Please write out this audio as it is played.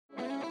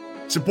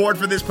Support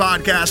for this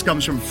podcast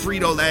comes from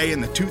Frito-Lay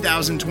and the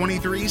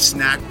 2023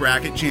 Snack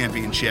Bracket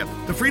Championship.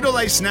 The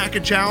Frito-Lay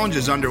Snack Challenge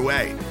is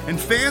underway, and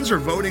fans are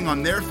voting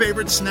on their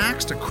favorite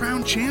snacks to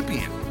crown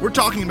champion. We're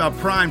talking about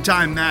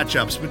prime-time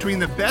matchups between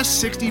the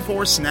best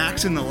 64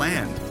 snacks in the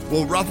land.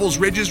 Will Ruffles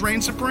Ridges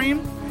reign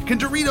supreme? Can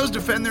Doritos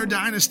defend their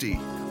dynasty?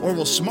 Or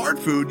will Smart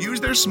Food use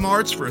their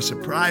smarts for a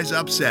surprise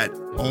upset?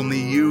 Only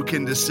you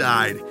can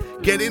decide.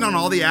 Get in on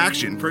all the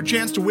action for a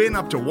chance to win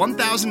up to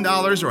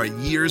 $1,000 or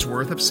a year's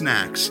worth of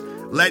snacks.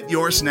 Let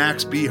your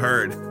snacks be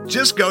heard.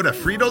 Just go to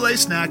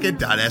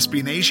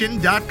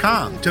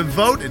fritolaysnacket.sbnation.com to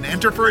vote and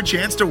enter for a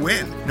chance to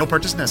win. No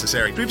purchase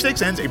necessary.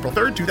 Sweepstakes ends April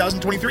 3rd,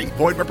 2023.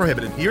 Void where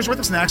prohibited. Year's worth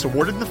of snacks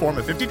awarded in the form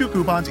of 52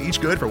 coupons, each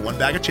good for one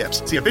bag of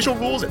chips. See official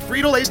rules at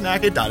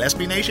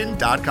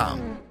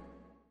fritolaysnacket.sbnation.com.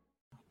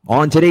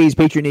 On today's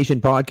Patriot Nation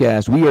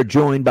podcast, we are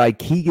joined by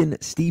Keagan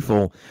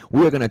Stiefel.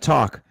 We are going to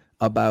talk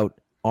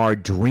about our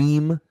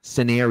dream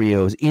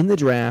scenarios in the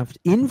draft,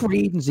 in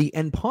free agency,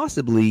 and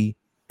possibly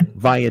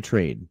via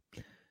trade.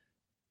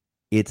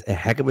 It's a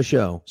heck of a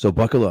show, so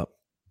buckle up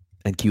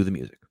and cue the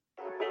music.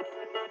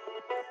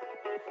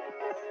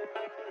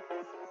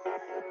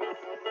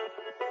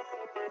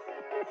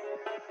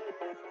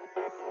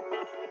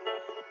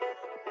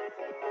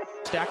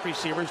 Stack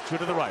receivers, two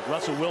to the right.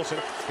 Russell Wilson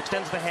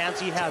extends the hands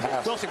he has.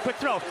 Wilson, quick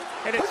throw,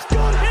 and it's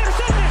intercepted!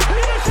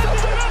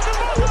 Intercepted by Malcolm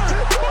Butler!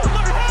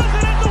 Butler has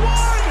it at the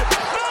one!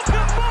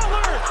 Malcolm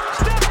Butler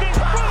stepped in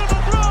front of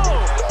the throw!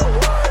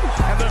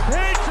 And the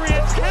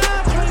Patriots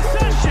have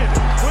possession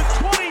with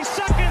 20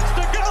 seconds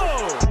to go!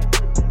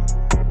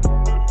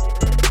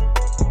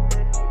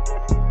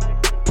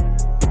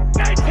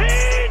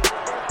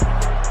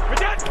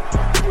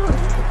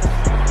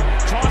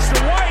 Toss to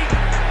White.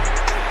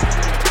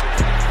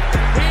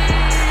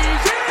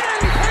 He's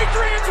in!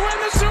 Patriots win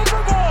the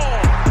Super Bowl!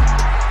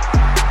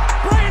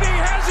 Brady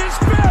has his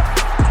fifth!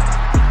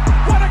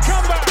 What a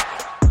comeback!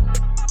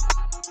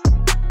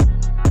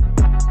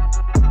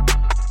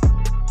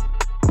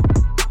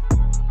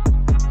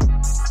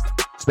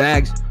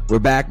 Spags, we're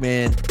back,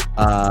 man.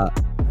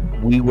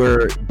 We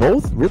were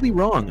both really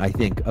wrong, I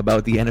think,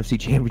 about the NFC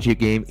Championship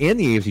game and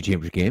the AFC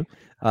Championship game.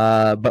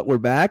 But we're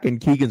back, and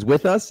Keegan's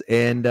with us,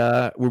 and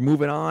we're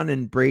moving on,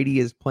 and Brady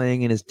is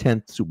playing in his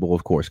 10th Super Bowl,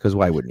 of course, because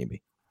why wouldn't he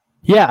be?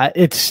 Yeah,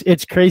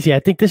 it's crazy. I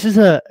think this is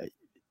I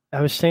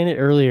was saying it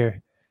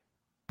earlier,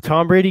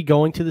 Tom Brady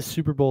going to the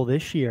Super Bowl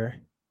this year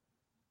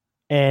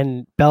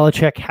and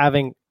Belichick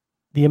having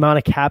the amount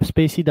of cap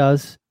space he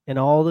does and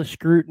all the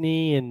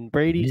scrutiny and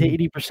Brady's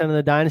 80% of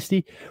the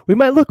dynasty, we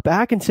might look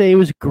back and say it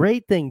was a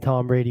great thing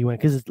Tom Brady went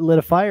because it lit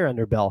a fire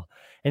under Bill.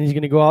 And he's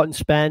going to go out and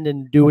spend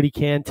and do what he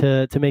can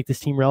to make this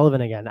team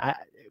relevant again.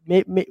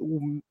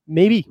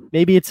 Maybe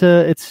it's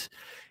a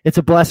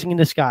blessing in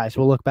disguise.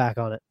 We'll look back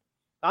on it.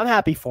 I'm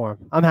happy for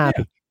him. I'm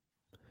happy. Yeah.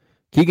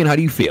 Keagan, how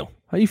do you feel?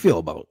 How do you feel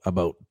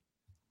about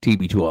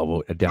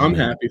TB12 down I'm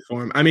there? happy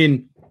for him. I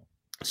mean,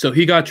 so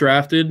he got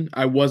drafted.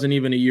 I wasn't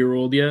even a year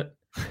old yet.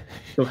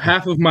 So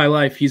half of my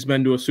life he's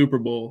been to a Super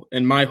Bowl,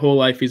 and my whole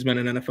life he's been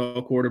an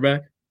NFL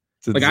quarterback.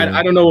 Like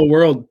I don't know a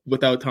world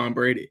without Tom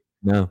Brady.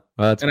 No,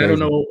 that's and crazy. I don't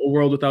know a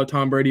world without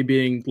Tom Brady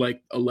being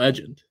like a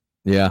legend.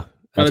 Yeah.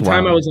 By the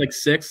time I was like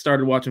 6,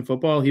 started watching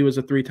football, he was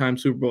a 3-time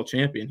Super Bowl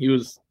champion. He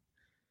was.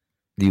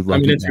 You lucky I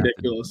mean, it's bastard.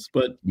 ridiculous,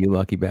 but You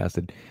lucky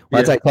bastard.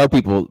 Well, as I tell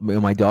people,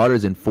 my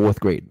daughter's in 4th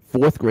grade.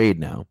 4th grade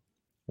now.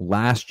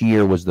 Last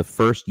year was the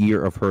first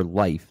year of her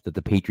life that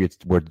the Patriots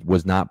were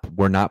not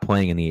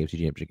playing in the AFC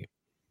Championship game.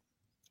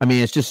 I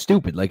mean, it's just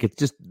stupid. Like, it's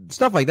just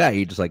stuff like that.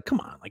 You're just like,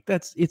 come on, like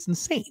it's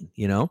insane,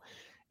 you know?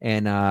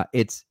 And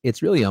it's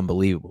really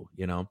unbelievable,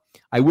 you know?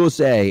 I will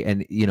say,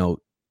 and, you know,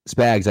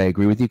 Spags, I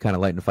agree with you, kind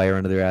of lighting the fire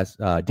under their ass.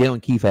 Dale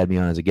and Keefe had me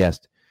on as a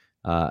guest.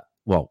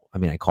 Well, I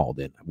mean, I called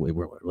in. We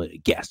were really a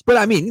guest, but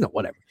I mean, you know,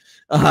 whatever.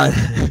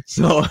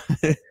 So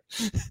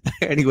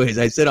anyways,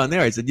 I said on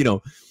there, I said, you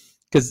know,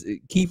 because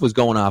Keefe was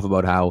going off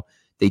about how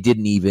they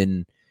didn't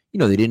even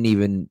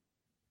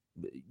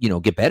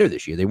get better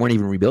this year. They weren't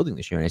even rebuilding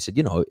this year. And I said,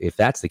 you know, if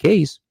that's the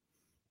case,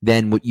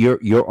 then what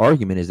your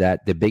argument is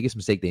that the biggest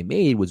mistake they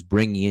made was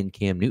bringing in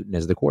Cam Newton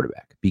as the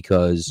quarterback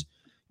because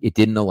it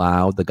didn't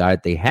allow the guy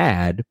that they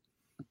had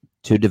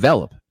to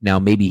develop. Now,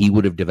 maybe he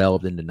would have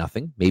developed into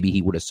nothing. Maybe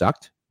he would have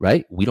sucked,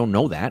 right? We don't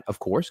know that, of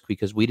course,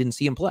 because we didn't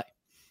see him play.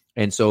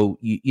 And so,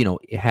 you know,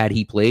 had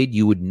he played,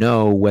 you would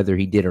know whether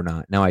he did or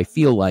not. Now, I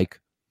feel like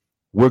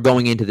we're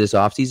going into this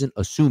offseason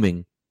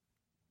assuming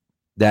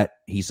that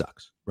he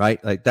sucks,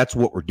 right? Like, that's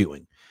what we're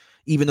doing.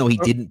 Even though he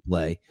didn't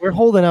play. We're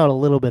holding out a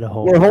little bit of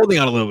hope. We're holding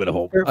out a little bit of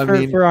hope.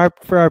 For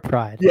our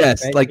pride.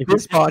 Yes, right? like if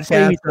this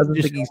podcast doesn't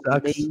think he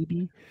sucks.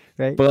 Maybe,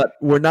 right? But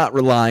we're not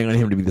relying on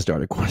him to be the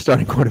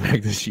starting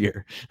quarterback this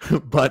year.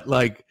 But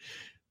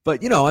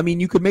you know, I mean,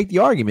 you could make the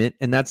argument,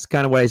 and that's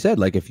kind of what I said.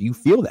 Like, if you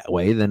feel that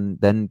way,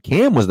 then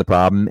Cam was the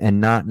problem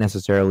and not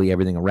necessarily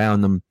everything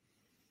around them.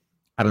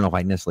 I don't know if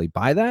I necessarily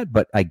buy that,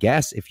 but I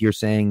guess if you're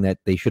saying that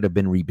they should have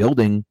been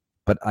rebuilding,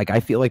 but like I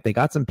feel like they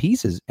got some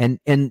pieces. And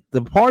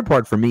the hard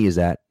part for me is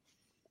that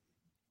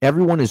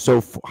everyone is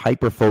so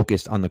hyper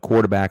focused on the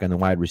quarterback and the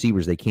wide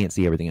receivers, they can't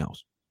see everything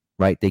else,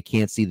 right? They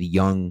can't see the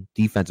young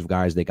defensive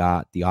guys they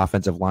got. The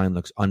offensive line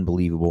looks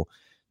unbelievable.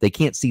 They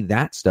can't see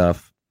that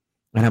stuff.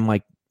 And I'm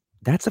like,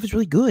 that stuff is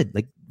really good.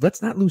 Like,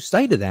 let's not lose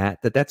sight of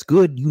that's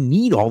good. You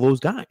need all those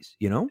guys,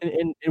 you know?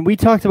 And we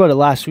talked about it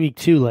last week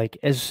too. Like,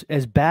 as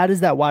bad as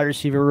that wide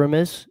receiver room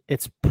is,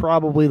 it's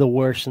probably the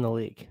worst in the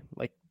league.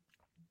 Like,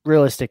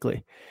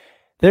 realistically,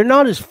 they're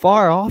not as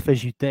far off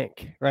as you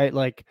think, right?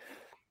 Like,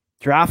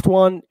 draft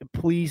one,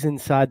 please,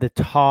 inside the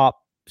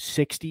top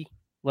 60.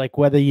 Like,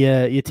 whether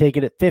you take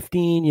it at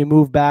 15, you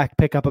move back,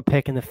 pick up a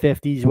pick in the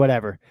 50s,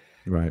 whatever.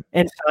 Right.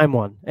 And sign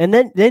one. And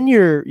then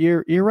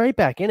you're right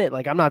back in it.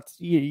 Like,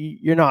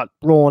 you're not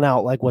rolling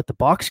out like what the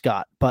Bucs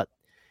got, but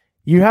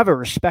you have a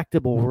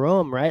respectable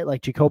room, right?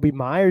 Like, Jacoby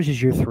Myers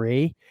is your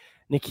 3,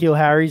 N'Keal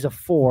Harry's a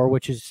 4,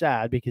 which is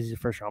sad because he's a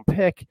first round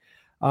pick.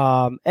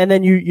 And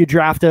then you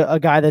draft a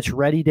guy that's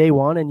ready day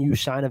one, and you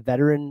sign a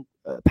veteran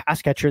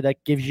pass catcher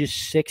that gives you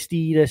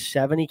 60 to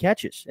 70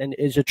 catches and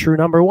is a true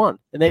number one.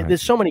 And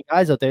there's so many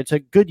guys out there. It's a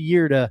good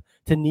year to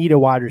need a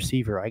wide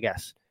receiver, I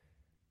guess.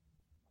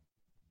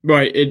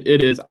 Right,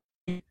 it is.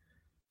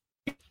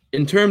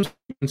 In terms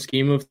of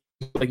scheme of,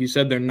 like you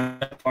said, they're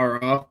not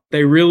far off.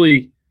 They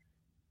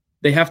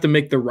have to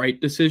make the right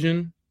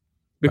decision,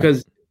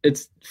 because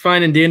it's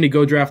fine and dandy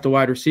go draft a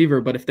wide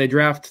receiver, but if they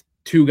draft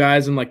 2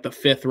 guys in like the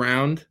 5th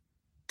round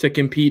to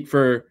compete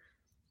for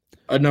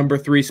a number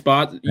 3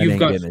 spot, you've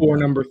got 4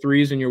 number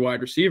 3s in your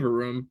wide receiver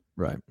room.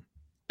 Right.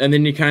 And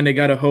then you kind of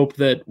got to hope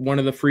that one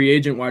of the free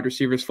agent wide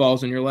receivers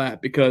falls in your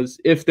lap,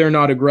 because if they're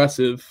not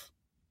aggressive,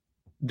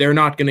 they're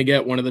not going to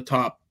get one of the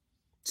top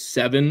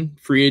 7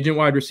 free agent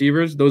wide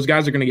receivers. Those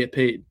guys are going to get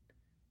paid.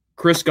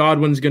 Chris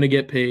Godwin's going to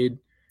get paid.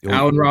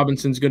 Allen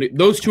Robinson's going to –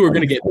 those 2 are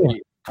going to get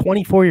paid.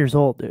 24 years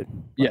old, dude.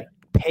 Yeah.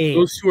 Paid.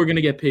 Those 2 are going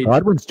to get paid.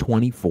 Godwin's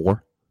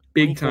 24.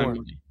 Big time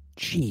money.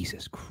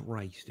 Jesus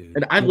Christ, dude.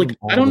 And I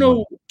don't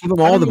know. Give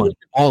him all the money.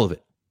 All of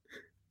it.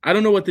 I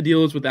don't know what the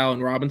deal is with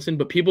Allen Robinson,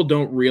 but people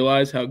don't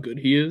realize how good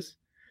he is.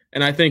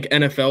 And I think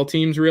NFL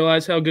teams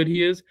realize how good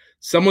he is.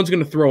 Someone's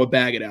going to throw a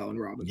bag at Allen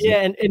Robinson.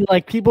 Yeah, and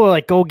like, people are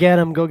like, go get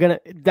him, go get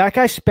him. That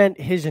guy spent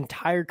his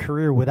entire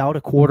career without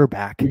a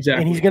quarterback.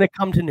 Exactly. And he's going to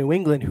come to New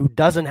England, who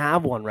doesn't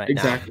have one right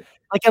now. Exactly.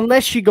 Like,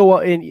 unless you go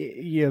and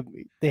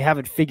they have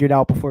it figured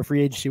out before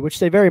free agency, which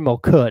they very well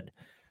could.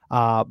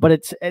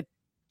 But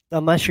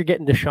unless you're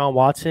getting Deshaun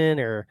Watson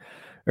or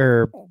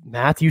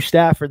Matthew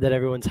Stafford that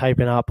everyone's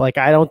hyping up, like,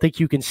 I don't think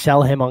you can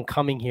sell him on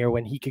coming here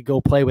when he could go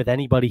play with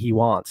anybody he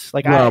wants.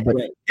 Like, him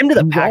to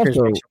the Packers.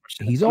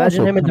 He's Imagine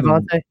also him and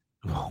Devontae.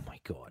 Oh my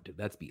God, dude,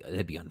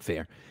 that'd be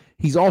unfair.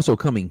 He's also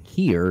coming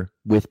here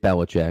with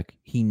Belichick.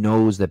 He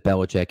knows that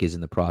Belichick is in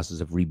the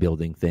process of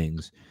rebuilding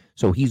things,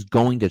 so he's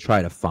going to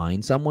try to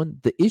find someone.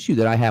 The issue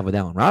that I have with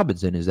Allen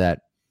Robinson is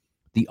that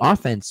the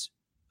offense,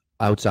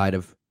 outside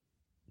of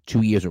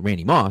 2 years with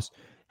Randy Moss,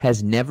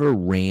 has never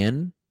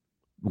ran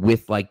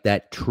with like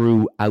that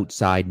true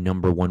outside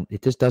number one.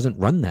 It just doesn't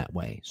run that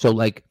way. So,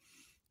 like,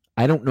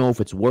 I don't know if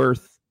it's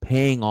worth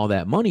paying all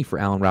that money for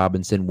Allen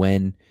Robinson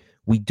when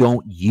we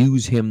don't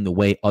use him the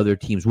way other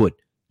teams would.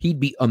 He'd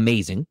be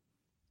amazing.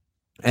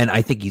 And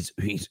I think he's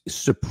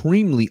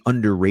supremely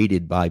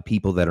underrated by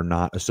people that are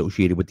not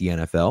associated with the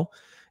NFL.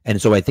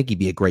 And so I think he'd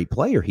be a great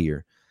player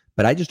here.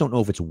 But I just don't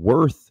know if it's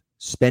worth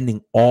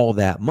spending all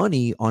that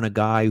money on a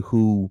guy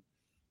who,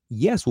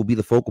 yes, will be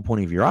the focal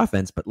point of your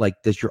offense, but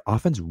like, does your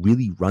offense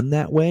really run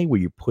that way where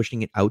you're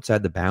pushing it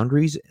outside the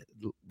boundaries?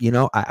 You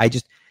know,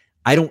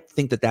 I don't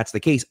think that that's the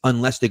case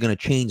unless they're going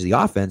to change the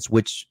offense,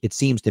 which it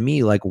seems to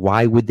me like,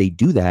 why would they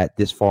do that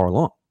this far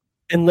along?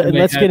 And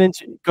let's get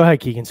into – go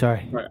ahead, Keagan,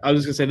 sorry. Right. I was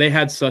just going to say, they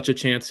had such a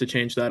chance to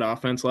change that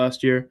offense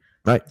last year.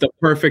 Right. The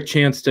perfect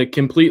chance to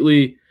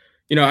completely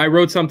 – you know, I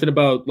wrote something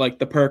about like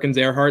the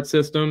Perkins-Earhart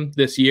system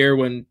this year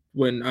when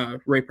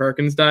Ray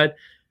Perkins died.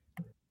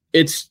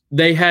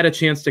 They had a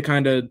chance to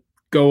kind of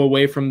go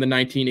away from the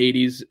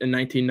 1980s and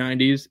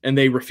 1990s, and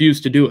they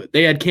refused to do it.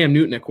 They had Cam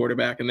Newton at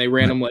quarterback, and they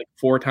ran him like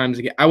 4 times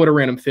a game. I would have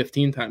ran him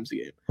 15 times a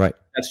game. Right.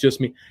 That's just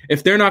me.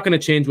 If they're not going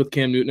to change with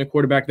Cam Newton at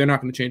quarterback, they're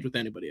not going to change with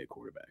anybody at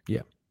quarterback.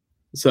 Yeah.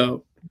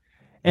 So,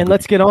 and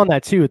let's get on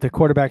that too with the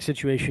quarterback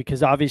situation,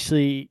 because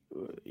obviously,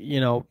 you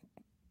know,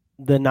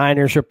 the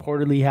Niners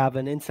reportedly have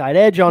an inside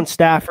edge on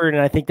Stafford,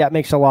 and I think that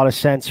makes a lot of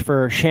sense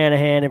for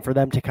Shanahan and for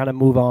them to kind of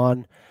move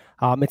on.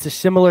 It's a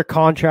similar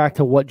contract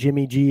to what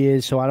Jimmy G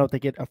is, so I don't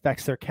think it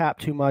affects their cap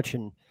too much.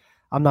 And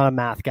I'm not a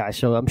math guy,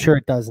 so I'm sure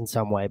it does in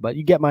some way. But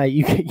you get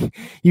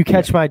you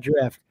catch my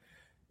drift.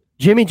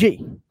 Jimmy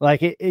G,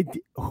 like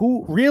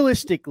who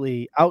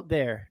realistically out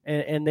there,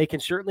 and they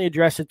can certainly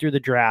address it through the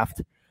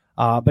draft.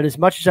 But as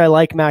much as I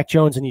like Mac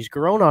Jones, and he's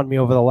grown on me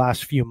over the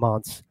last few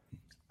months,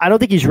 I don't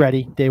think he's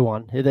ready day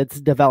one. That's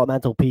a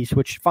developmental piece,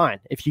 which fine.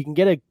 If you can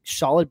get a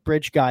solid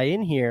bridge guy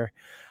in here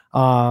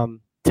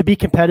to be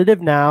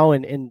competitive now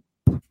and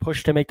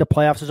push to make the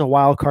playoffs as a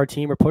wild card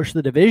team or push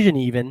the division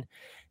even,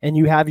 and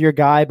you have your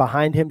guy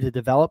behind him to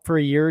develop for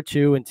a year or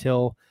two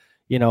until,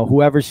 you know,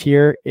 whoever's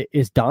here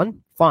is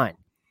done, fine.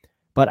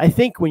 But I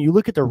think when you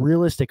look at the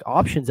realistic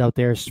options out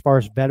there as far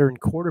as veteran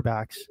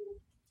quarterbacks,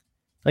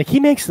 like he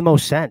makes the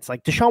most sense.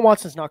 Like Deshaun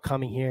Watson's not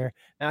coming here.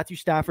 Matthew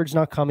Stafford's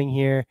not coming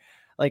here.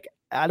 Like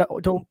I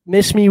don't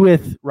miss me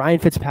with Ryan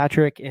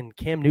Fitzpatrick and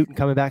Cam Newton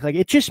coming back. Like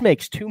it just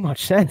makes too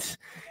much sense.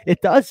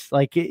 It does.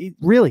 Like it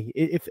really,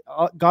 if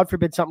God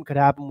forbid something could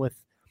happen with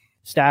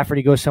Stafford,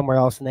 he goes somewhere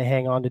else and they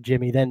hang on to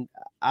Jimmy, then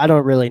I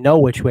don't really know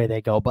which way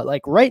they go. But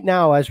like right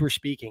now, as we're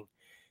speaking,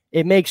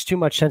 it makes too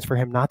much sense for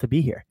him not to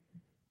be here.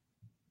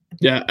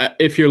 Yeah,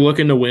 if you're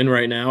looking to win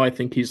right now, I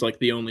think he's like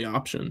the only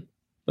option,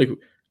 like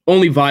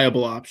only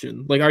viable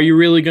option. Like, are you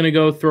really going to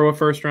go throw a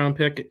first round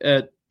pick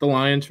at the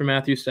Lions for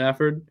Matthew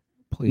Stafford?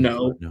 Please,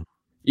 no.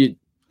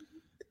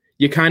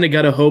 You kind of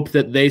got to hope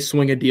that they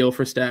swing a deal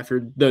for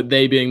Stafford,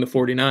 they being the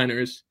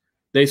 49ers.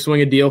 They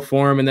swing a deal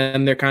for him, and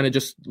then they're kind of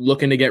just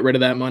looking to get rid of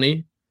that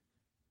money.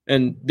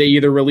 And they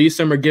either release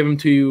him or give him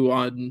to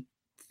you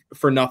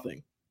for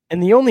nothing.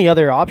 And the only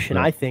other option,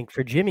 I think,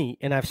 for Jimmy,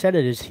 and I've said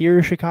it, is here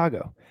in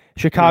Chicago.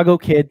 Chicago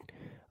kid,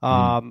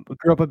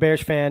 grew up a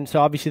Bears fan, so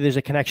obviously there's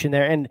a connection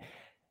there. And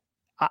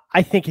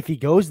I think if he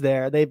goes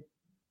there,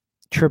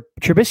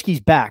 Trubisky's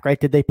back, right?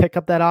 Did they pick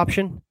up that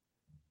option?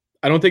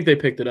 I don't think they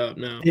picked it up,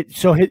 no.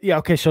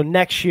 So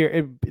next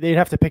year, they'd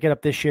have to pick it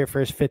up this year for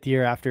his 5th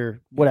year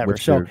after whatever.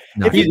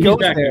 If he goes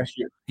there,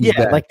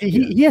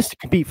 he has to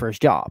compete for his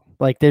job.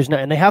 Like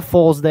and they have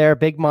Foles there,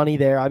 big money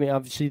there. I mean,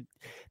 obviously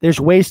there's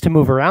ways to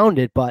move around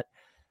it, but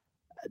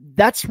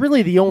that's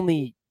really the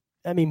only,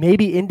 I mean,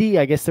 maybe Indy.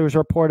 I guess there was a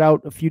report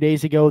out a few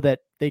days ago that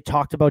they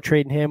talked about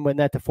trading him when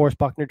that DeForest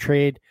Buckner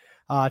trade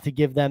to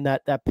give them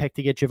that pick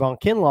to get Javon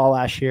Kinlaw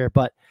last year.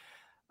 But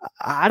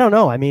I don't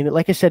know. I mean,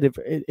 like I said,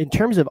 in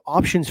terms of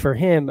options for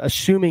him,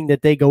 assuming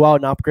that they go out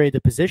and upgrade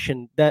the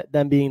position, that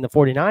them being the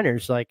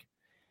 49ers, like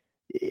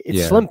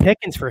it's slim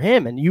pickings for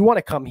him. And you want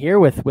to come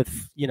here with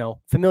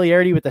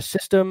familiarity with the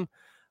system.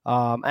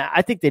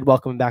 I think they'd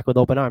welcome him back with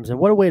open arms. And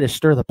what a way to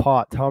stir the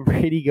pot. Tom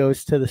Brady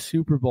goes to the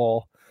Super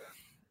Bowl,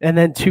 and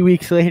then 2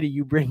 weeks later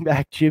you bring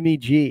back Jimmy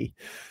G.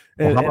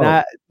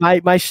 And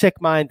my sick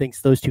mind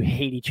thinks those two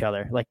hate each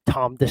other. Like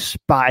Tom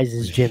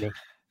despises Jimmy.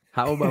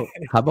 How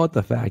about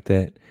the fact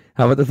that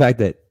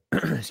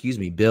excuse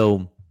me,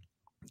 Bill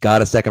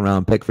got a second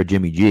round pick for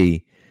Jimmy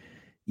G,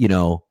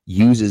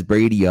 uses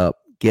Brady up,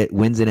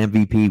 wins an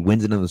MVP,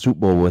 wins another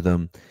Super Bowl with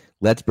him,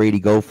 lets Brady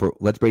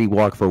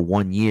walk for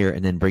 1 year,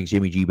 and then brings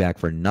Jimmy G back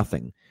for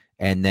nothing.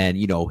 And then,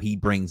 he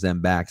brings them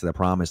back to the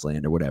promised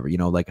land or whatever.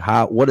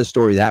 What a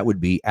story that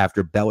would be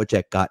after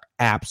Belichick got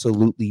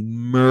absolutely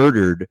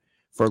murdered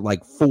for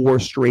like 4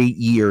 straight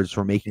years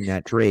for making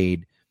that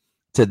trade,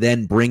 to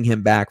then bring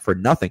him back for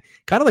nothing.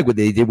 Kind of like what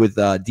they did with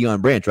Deion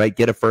Branch, right?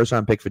 Get a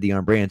first-round pick for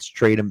Deion Branch,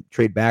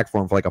 trade back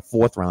for him for like a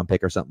 4th-round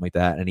pick or something like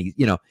that. And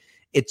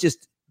it's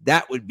just,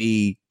 that would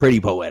be pretty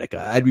poetic.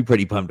 I'd be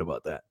pretty pumped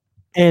about that.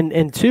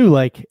 And two,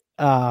 like,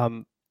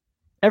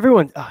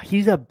 everyone,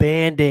 he's a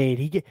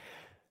Band-Aid.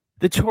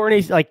 The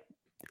torn, like,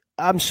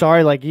 I'm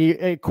sorry, like,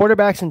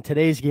 quarterbacks in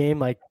today's game,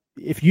 like,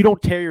 if you don't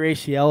tear your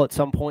ACL at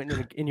some point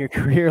in your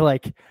career,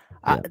 like,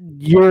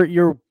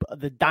 you're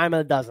the dime of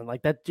a dozen.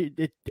 Like that,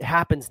 it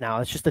happens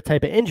now. It's just the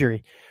type of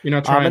injury. You're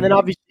not trying. And then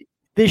obviously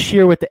this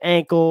year with the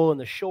ankle and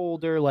the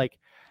shoulder, like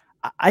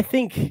I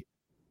think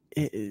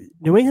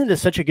New England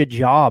does such a good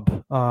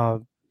job,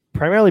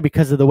 primarily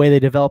because of the way they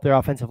develop their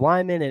offensive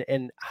linemen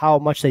and how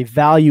much they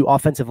value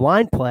offensive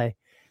line play.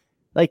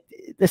 Like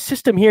the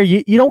system here,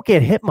 you don't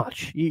get hit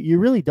much. You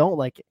really don't.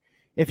 Like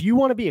if you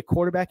want to be a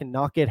quarterback and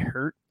not get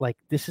hurt, like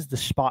this is the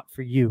spot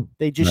for you.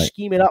 They just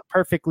scheme it up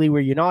perfectly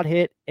where you're not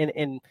hit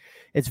and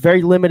it's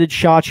very limited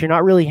shots. You're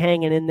not really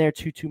hanging in there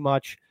too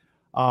much.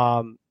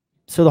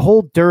 So the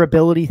whole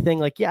durability thing,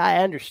 like,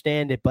 I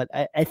understand it, but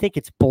I think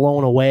it's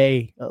blown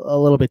away a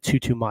little bit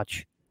too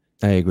much.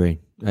 I agree.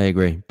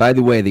 By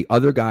the way, the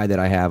other guy that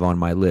I have on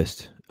my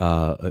list,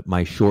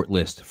 my short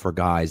list for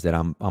guys that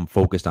I'm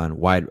focused on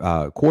wide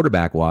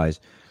quarterback wise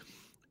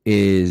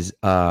is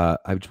I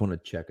just want to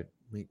check it.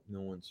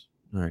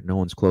 No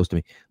one's close to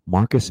me.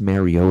 Marcus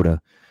Mariota.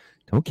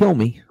 Don't kill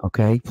me,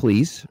 okay?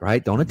 Please,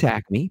 right? Don't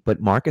attack me. But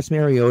Marcus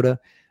Mariota,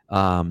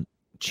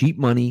 cheap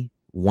money,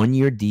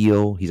 1-year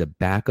deal. He's a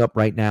backup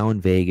right now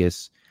in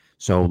Vegas.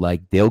 So,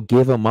 like, they'll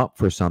give him up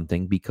for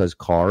something because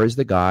Carr is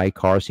the guy.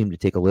 Carr seemed to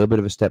take a little bit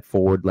of a step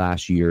forward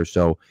last year.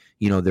 So,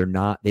 they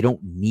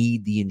don't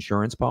need the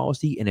insurance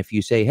policy. And if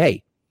you say,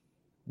 hey,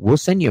 we'll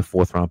send you a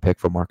 4th-round pick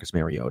for Marcus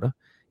Mariota,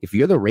 if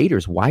you're the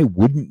Raiders, why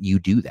wouldn't you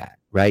do that,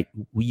 right?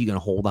 Were you going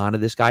to hold on to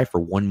this guy for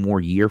 1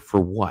 more year for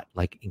what?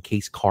 Like, in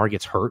case Carr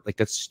gets hurt? Like,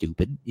 that's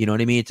stupid. You know what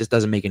I mean? It just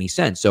doesn't make any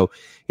sense. So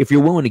if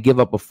you're willing to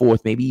give up a 4th,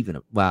 maybe even,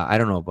 I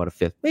don't know about a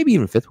 5th, maybe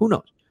even a 5th, who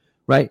knows,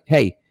 right?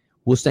 Hey,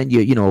 we'll send you,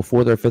 a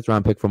 4th or 5th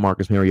round pick for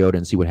Marcus Mariota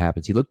and see what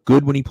happens. He looked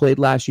good when he played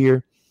last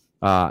year.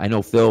 I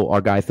know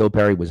our guy Phil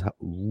Perry was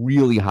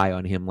really high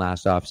on him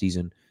last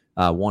offseason,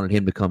 wanted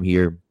him to come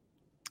here.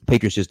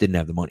 Patriots just didn't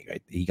have the money,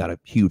 right? He got a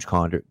huge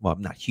contract. Well,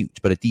 not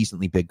huge, but a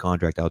decently big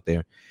contract out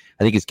there.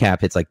 I think his cap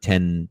hits like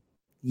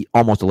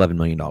almost $11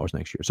 million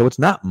next year. So it's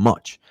not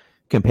much,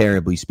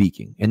 comparably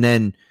speaking. And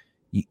then,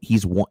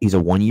 he's a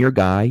 1-year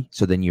guy,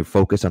 so then you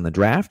focus on the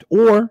draft,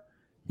 or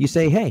you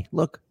say, hey,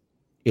 look,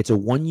 it's a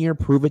 1-year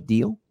prove-it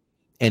deal,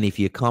 and if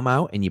you come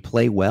out and you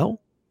play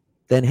well,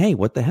 then hey,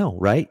 what the hell,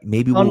 right?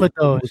 Maybe on with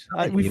those.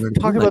 We've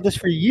talked about this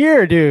for a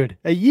year, dude.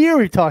 A year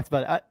we've talked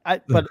about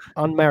it. But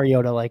on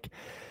Mariota, like,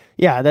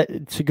 yeah,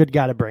 it's a good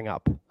guy to bring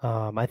up.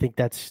 I think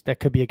that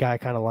could be a guy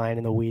kind of lying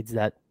in the weeds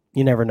that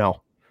you never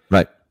know.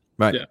 Right.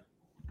 Yeah.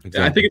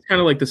 Exactly. I think it's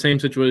kind of like the same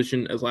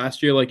situation as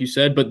last year, like you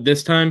said, but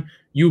this time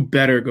you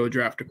better go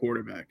draft a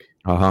quarterback.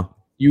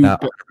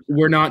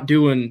 We're not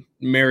doing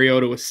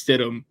Mariota with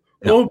Stidham.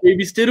 No. Oh,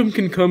 maybe Stidham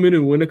can come in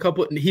and win a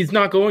couple. He's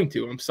not going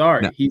to. I'm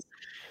sorry. No.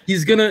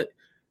 He's gonna.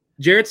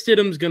 Jarrett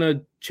Stidham's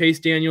gonna chase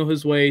Daniel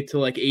his way to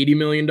like $80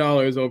 million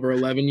over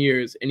 11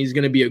 years, and he's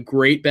gonna be a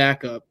great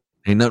backup.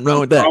 Ain't nothing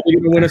wrong with that. Probably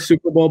gonna win a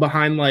Super Bowl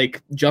behind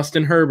like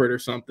Justin Herbert or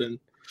something.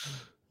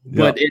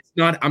 But it's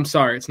not. I'm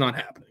sorry, it's not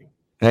happening.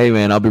 Hey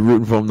man, I'll be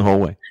rooting for him the whole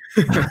way.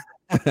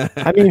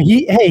 I mean,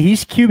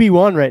 he's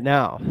QB1 right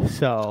now,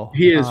 so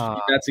he is.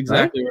 That's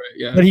exactly right.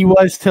 Yeah, but he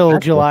was till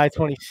July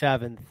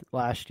 27th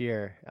last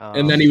year,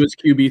 and then he was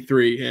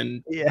QB3,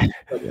 and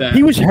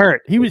he was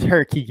hurt. He was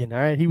hurt, Keagan. All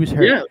right, he was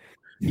hurt. Yeah,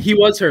 he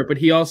was hurt, but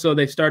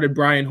they started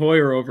Brian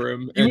Hoyer over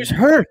him. He was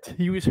hurt.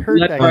 He was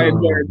hurt. Let Brian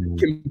Hoyer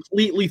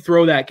completely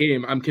throw that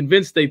game. I'm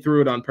convinced they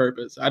threw it on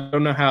purpose. I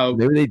don't know how.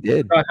 Maybe they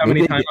did. How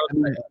many times?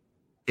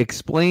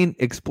 Explain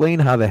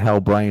how the hell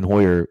Brian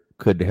Hoyer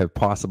could have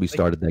possibly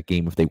started that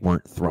game if they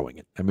weren't throwing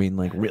it. I mean,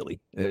 like,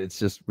 really, it's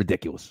just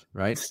ridiculous,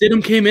 right?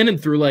 Stidham came in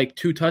and threw like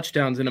 2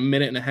 touchdowns in a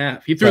minute and a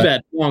half. He threw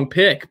that long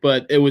pick,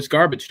 but it was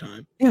garbage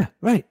time. Yeah,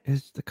 right.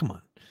 Come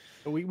on.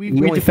 We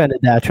defended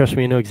that. Trust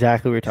me, you know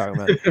exactly what we're talking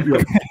about.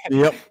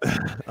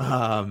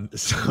 Yep.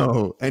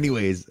 So,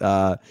 anyways,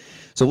 so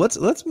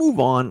let's move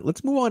on.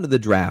 Let's move on to the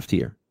draft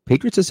here.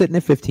 Patriots are sitting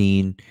at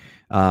 15.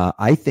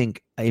 I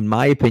think, in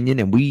my opinion,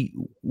 and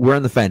we're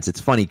on the fence.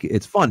 It's funny.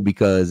 It's fun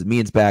because me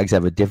and Spags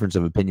have a difference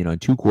of opinion on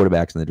 2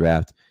 quarterbacks in the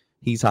draft.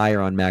 He's higher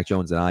on Mac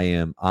Jones than I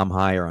am. I'm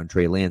higher on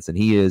Trey Lance than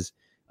he is.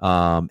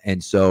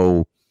 And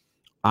so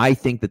I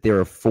think that there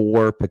are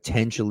 4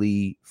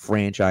 potentially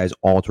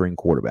franchise-altering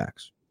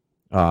quarterbacks.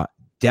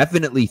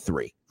 Definitely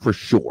 3, for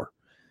sure.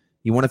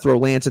 You want to throw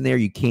Lance in there,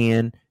 you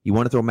can. You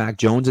want to throw Mac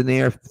Jones in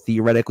there,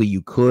 theoretically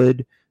you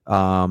could.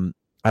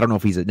 I don't know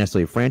if he's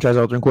necessarily a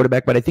franchise-altering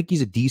quarterback, but I think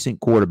he's a decent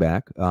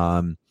quarterback.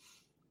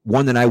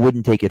 One that I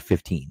wouldn't take at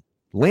 15.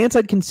 Lance,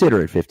 I'd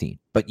consider at 15,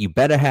 but you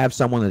better have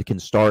someone that can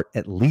start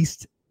at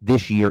least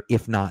this year,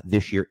 if not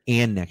this year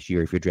and next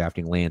year, if you're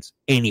drafting Lance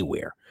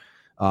anywhere.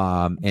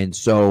 And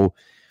so,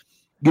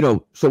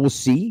 so we'll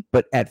see.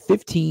 But at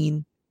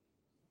 15,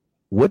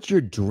 what's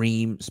your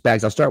dream?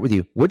 Spags, I'll start with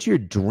you. What's your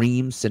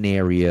dream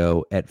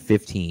scenario at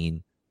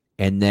 15?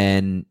 And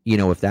then,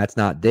 if that's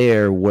not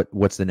there,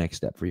 what's the next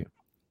step for you?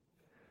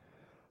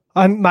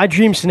 My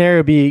dream scenario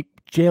would be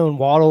Jalen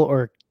Waddle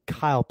or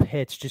Kyle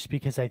Pitts, just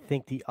because I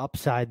think the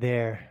upside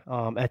there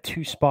at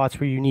 2 spots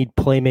where you need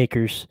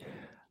playmakers.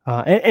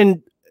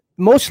 And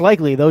most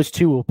likely those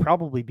 2 will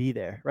probably be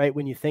there, right?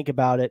 When you think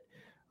about it,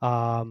 3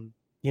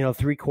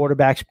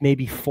 quarterbacks,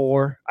 maybe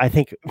 4. I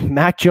think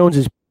Mac Jones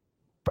is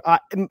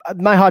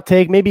my hot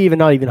take, maybe even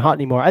not even hot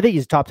anymore. I think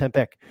he's a top 10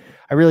 pick.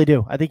 I really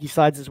do. I think he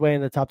slides his way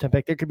in the top 10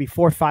 pick. There could be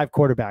 4 or 5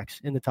 quarterbacks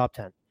in the top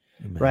 10,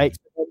 right?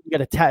 So you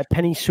got a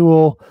Penny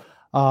Sewell,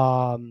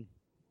 and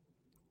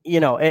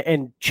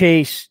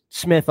Chase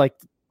Smith, like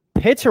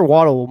Pitts or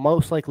Waddle will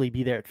most likely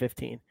be there at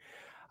 15.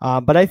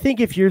 But I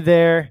think if you're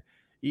there,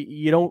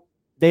 they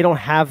don't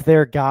have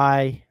their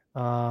guy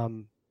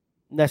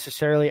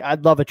necessarily.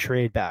 I'd love a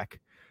trade back,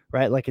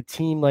 right? Like a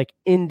team like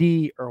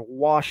Indy or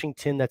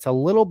Washington that's a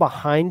little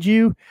behind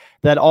you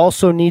that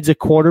also needs a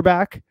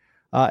quarterback.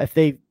 If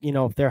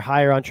they're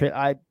higher on trade,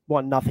 I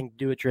want nothing to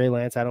do with Trey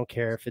Lance. I don't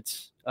care if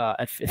it's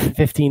at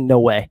 15. No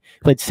way.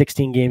 Played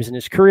 16 games in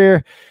his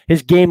career.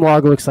 His game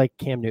log looks like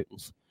Cam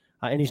Newton's,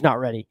 and he's not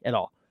ready at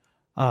all.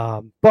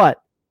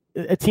 But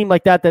a team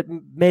like that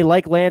may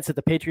like Lance that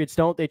the Patriots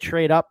don't, they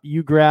trade up.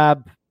 You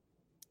grab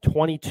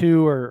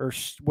 22 or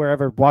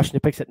wherever Washington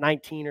picks at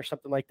 19 or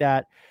something like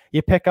that.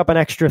 You pick up an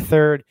extra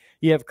third.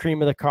 You have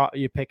cream of the crop.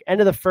 You pick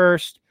end of the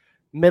first,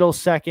 middle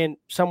second,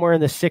 somewhere in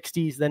the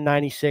 60s, then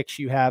 96.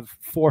 You have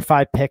 4 or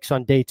 5 picks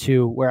on day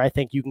 2, where I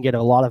think you can get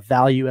a lot of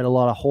value and a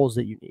lot of holes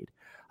that you need.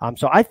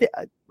 So I think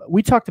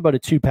we talked about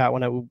it too, Pat,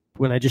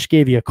 when I just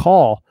gave you a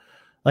call.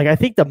 Like, I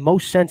think the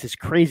most sense is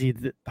crazy.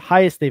 The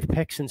highest they've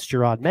picked since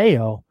Gerard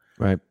Mayo.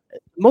 Right.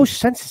 Most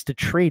sense is to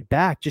trade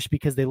back just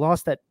because they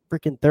lost that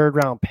freaking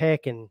 3rd round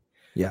pick, and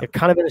they're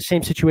kind of in the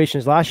same situation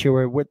as last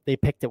year where they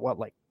picked at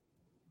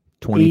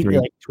 23,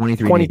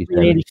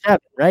 87,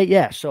 right?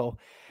 Yeah. So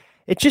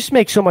it just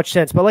makes so much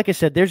sense. But like I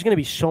said, there's going to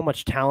be so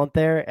much talent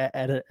there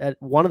at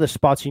one of the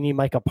spots. You need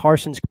Micah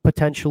Parsons,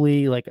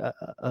 potentially like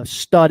a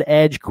stud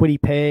edge,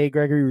 Kwity Paye,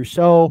 Gregory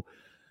Rousseau.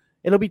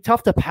 It'll be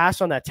tough to pass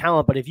on that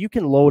talent, but if you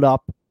can load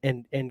up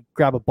and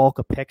grab a bulk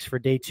of picks for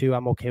day 2,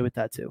 I'm okay with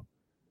that too.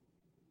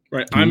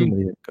 Right.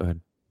 Go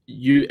ahead.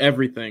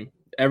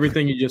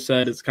 Everything you just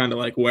said is kind of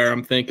like where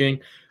I'm thinking.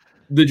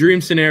 The dream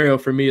scenario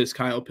for me is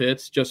Kyle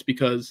Pitts, just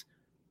because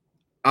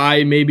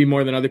I maybe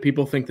more than other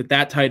people think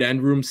that tight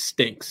end room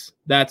stinks.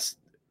 That's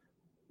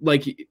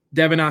like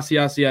Devin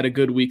Asiasi had a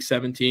good week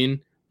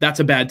 17. That's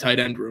a bad tight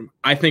end room.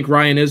 I think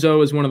Ryan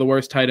Izzo is one of the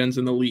worst tight ends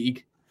in the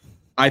league.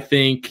 I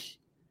think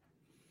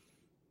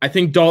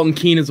Dalton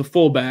Keene is a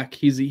fullback.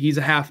 He's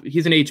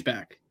an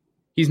H-back.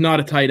 He's not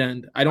a tight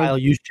end. I'll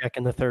use check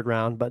in the third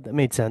round, but that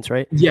made sense,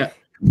 right? Yeah.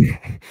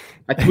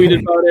 I tweeted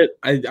about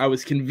it. I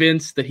was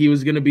convinced that he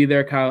was going to be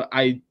there, Kyle.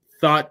 I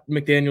thought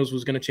McDaniels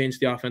was going to change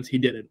the offense. He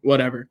didn't.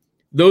 Whatever.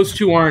 Those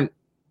two aren't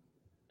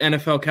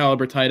NFL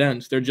caliber tight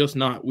ends. They're just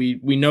not. We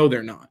know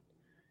they're not.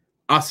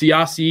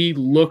 Asiasi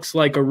looks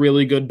like a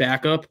really good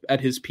backup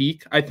at his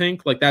peak, I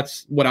think. Like,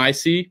 that's what I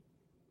see.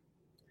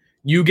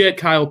 You get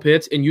Kyle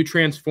Pitts and you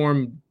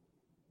transform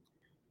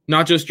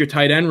not just your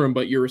tight end room,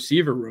 but your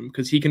receiver room,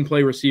 because he can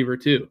play receiver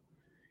too.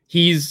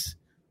 He's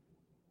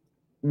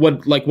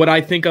what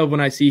I think of when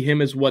I see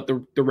him is what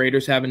the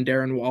Raiders have in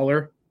Darren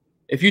Waller.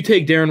 If you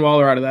take Darren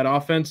Waller out of that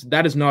offense,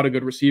 that is not a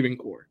good receiving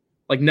core.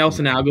 Like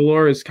Nelson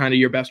Aguilar is kind of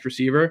your best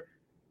receiver,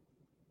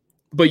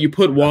 but you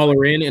put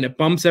Waller in and it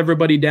bumps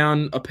everybody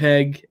down a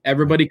peg.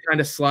 Everybody kind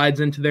of slides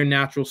into their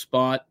natural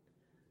spot.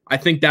 I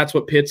think that's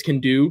what Pitts can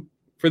do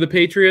for the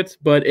Patriots.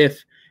 But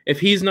if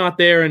he's not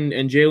there and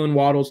Jalen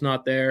Waddle's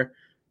not there,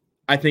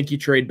 I think you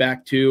trade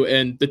back too.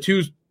 And the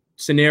two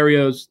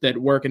scenarios that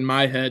work in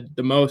my head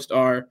the most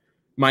are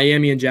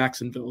Miami and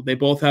Jacksonville. They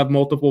both have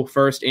multiple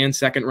first and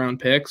second round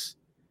picks.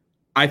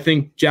 I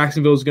think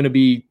Jacksonville is going to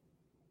be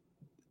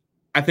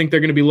 – I think they're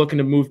going to be looking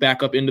to move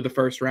back up into the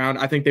first round.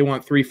 I think they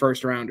want 3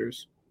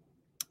 first-rounders.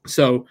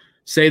 So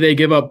say they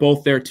give up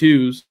both their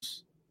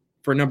twos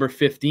for number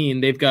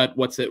 15. They've got,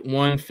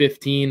 1,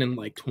 15, and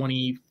like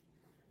 20,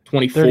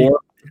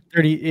 24.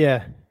 30,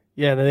 yeah.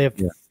 Yeah, they have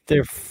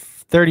their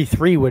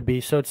 33 would be,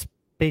 so it's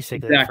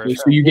basically exactly.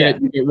 So you get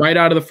right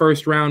out of the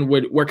first round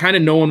where kind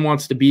of no one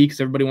wants to be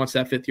because everybody wants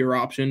that fifth-year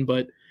option,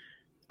 but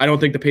I don't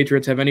think the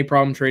Patriots have any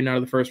problem trading out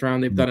of the first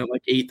round. They've done it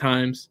like 8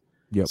 times.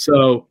 Yep.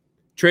 So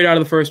trade out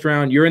of the first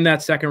round. You're in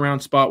that second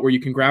round spot where you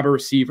can grab a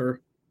receiver,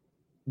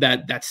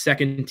 that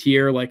second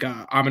tier, like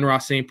Amon-Ra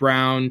St.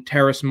 Brown,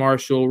 Terrace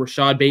Marshall,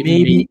 Rashad Bateman.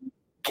 Maybe.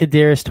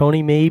 Kadarius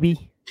Toney,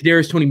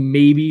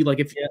 maybe. Like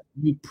if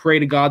you pray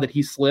to God that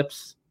he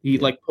slips, he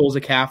like pulls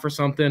a calf or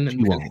something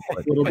and a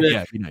little bit.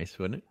 Yeah, it'd be nice,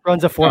 wouldn't it?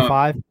 Runs a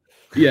 4.5.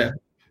 Yeah,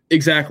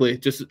 exactly.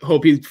 Just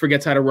hope he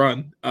forgets how to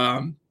run.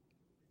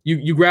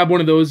 You grab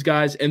one of those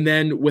guys, and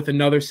then with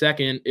another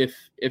second,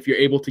 if you're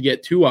able to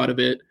get 2 out of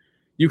it,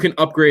 you can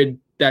upgrade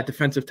that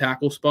defensive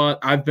tackle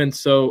spot.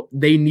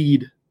 They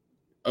need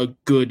a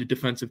good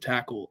defensive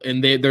tackle,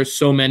 and there's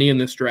so many in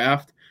this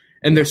draft,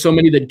 and there's so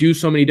many that do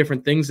so many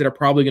different things that are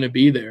probably going to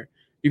be there.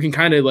 You can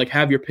kind of like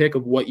have your pick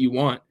of what you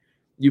want.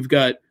 You've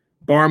got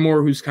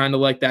Barmore, who's kind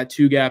of like that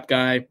 2-gap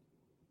guy,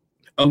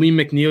 Aleem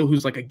McNeil,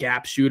 who's like a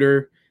gap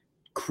shooter,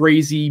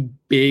 crazy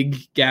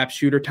big gap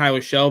shooter. Tyler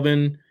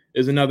Shelvin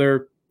is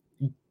another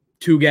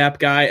 2-gap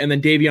guy, and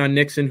then Davion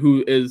Nixon,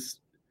 who is,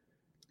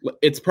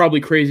 it's probably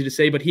crazy to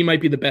say, but he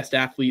might be the best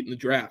athlete in the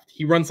draft.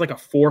 He runs like a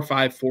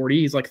 4.5 40.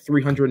 He's like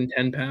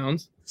 310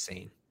 pounds.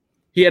 Insane.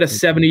 He had a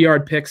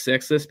 70-yard pick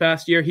six this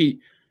past year.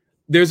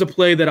 There's a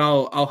play that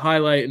I'll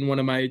highlight in one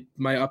of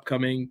my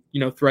upcoming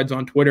threads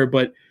on Twitter,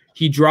 but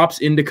he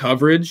drops into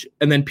coverage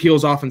and then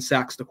peels off and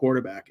sacks the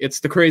quarterback. It's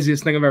the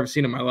craziest thing I've ever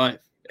seen in my life,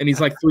 and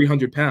he's like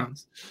 300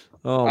 pounds.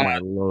 Oh my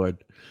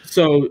Lord!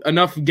 So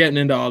enough getting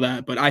into all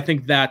that, but I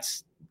think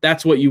that's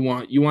what you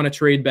want. You want to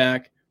trade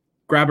back,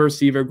 grab a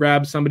receiver,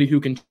 grab somebody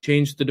who can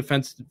change the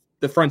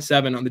front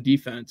 7 on the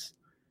defense,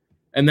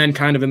 and then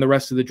kind of in the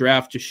rest of the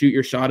draft, just shoot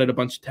your shot at a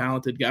bunch of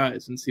talented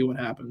guys and see what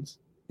happens.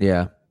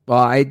 Yeah. Well,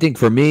 I think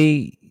for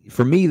me,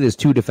 there's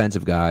 2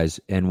 defensive guys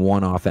and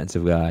 1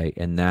 offensive guy,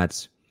 and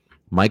that's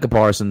Micah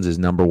Parsons is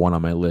number 1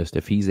 on my list.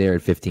 If he's there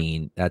at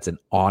 15, that's an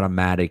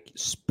automatic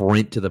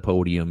sprint to the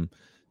podium.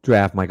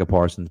 Draft Micah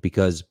Parsons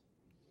because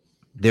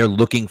they're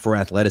looking for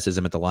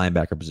athleticism at the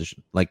linebacker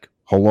position. Like,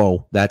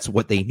 hello, that's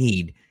what they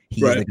need.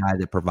 He's the guy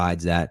that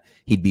provides that.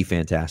 He'd be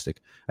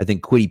fantastic. I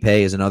think Kwity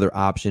Paye is another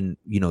option,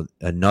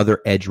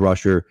 another edge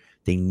rusher.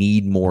 They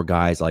need more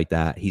guys like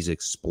that. He's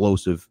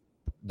explosive.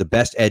 The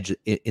best edge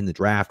in the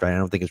draft, I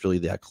don't think it's really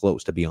that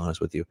close, to be honest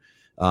with you.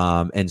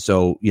 And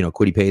so,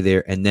 Kwity Paye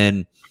there. And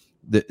then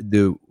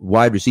the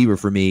wide receiver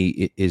for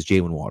me is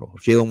Jalen Waddle.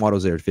 If Jalen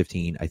Waddle's there at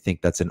 15, I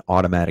think that's an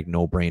automatic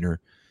no-brainer.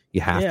 You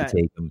have to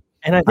take him.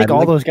 And I think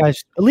those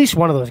guys, at least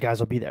one of those guys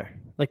will be there.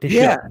 Like they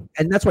should.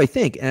 And that's what I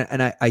think.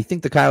 And I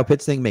think the Kyle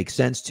Pitts thing makes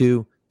sense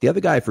too. The other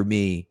guy for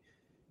me,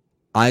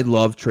 I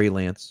love Trey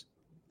Lance,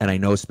 and I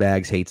know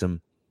Spags hates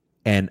him.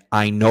 And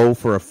I know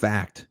for a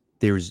fact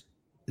there's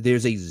a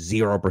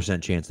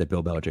 0% chance that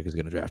Bill Belichick is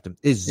going to draft him.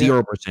 There's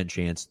 0%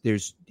 chance.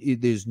 There's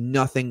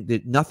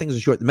nothing's a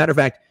short. As a matter of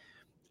fact,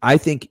 I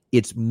think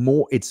it's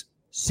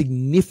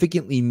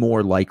significantly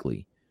more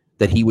likely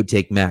that he would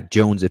take Mac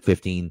Jones at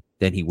 15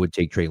 than he would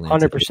take Trey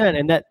Lance. 100%.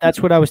 And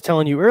that's what I was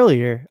telling you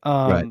earlier.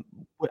 Right.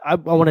 I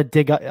want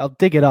to I'll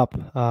dig it up.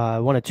 I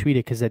want to tweet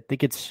it because I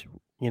think it's,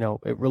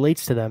 it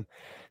relates to them.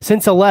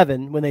 Since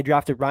 11, when they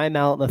drafted Ryan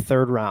Mallett in the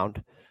 3rd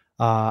round,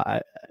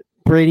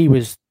 Brady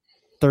was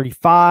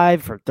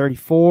 35 or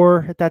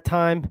 34 at that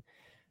time.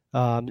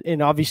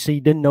 And obviously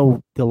didn't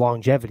know the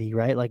longevity,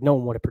 right? Like no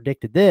one would have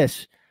predicted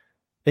this.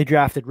 They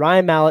drafted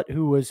Ryan Mallett,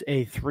 who was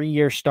a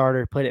 3-year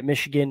starter, played at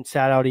Michigan,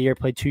 sat out a year,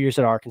 played 2 years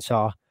at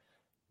Arkansas.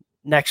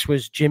 Next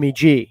was Jimmy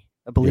G,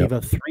 I believe,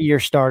 a 3-year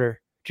starter.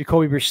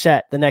 Jacoby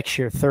Brissett, the next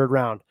year, 3rd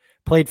round.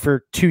 Played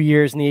for 2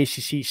 years in the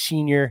ACC,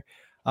 senior.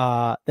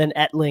 Then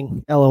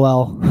Etling,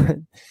 LOL.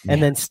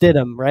 And then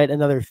Stidham, right?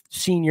 Another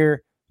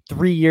senior,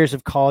 3 years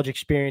of college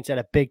experience at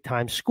a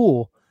big-time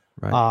school.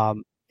 Right.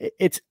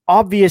 It's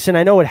obvious, and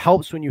I know it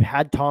helps when you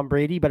had Tom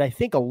Brady, but I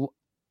think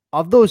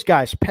of those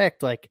guys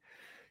picked, like,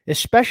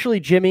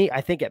 especially Jimmy,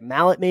 I think at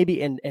Mallett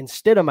maybe, and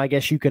Stidham, I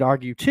guess you could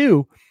argue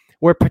too,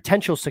 were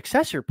potential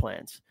successor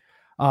plans.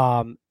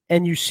 And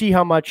you see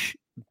how much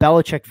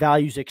Belichick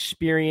values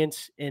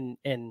experience and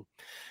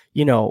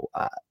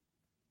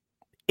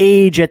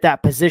age at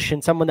that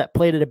position, someone that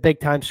played at a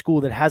big-time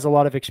school that has a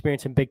lot of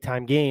experience in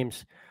big-time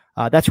games.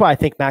 That's why I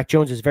think Mac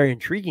Jones is very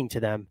intriguing to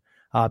them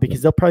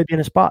because they'll probably be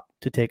in a spot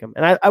to take him.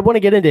 And I want to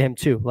get into him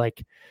too.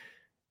 Like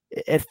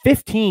at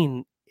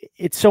 15,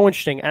 it's so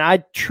interesting, and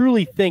I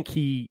truly think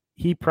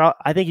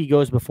I think he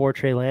goes before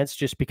Trey Lance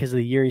just because of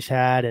the year he's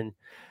had and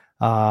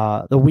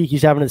the week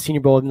he's having in the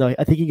Senior Bowl. Even though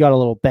I think he got a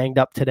little banged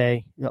up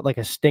today, got like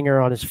a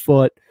stinger on his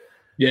foot.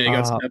 Yeah, he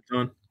got stepped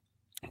on.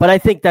 But I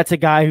think that's a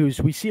guy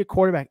we see a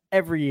quarterback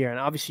every year, and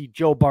obviously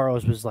Joe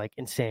Burrows was like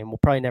insane. We'll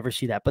probably never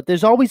see that, but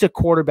there's always a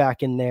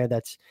quarterback in there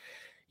that's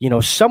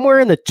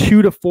somewhere in the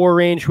 2 to 4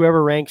 range,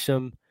 whoever ranks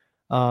him.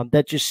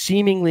 That just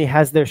seemingly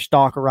has their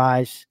stock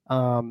rise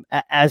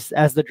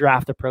as the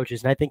draft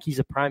approaches. And I think he's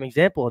a prime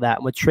example of that.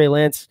 And with Trey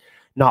Lance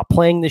not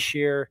playing this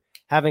year,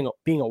 being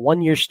a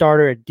 1-year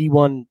starter at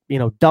D1,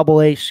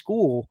 AA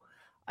school,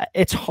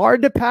 it's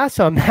hard to pass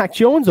on Mac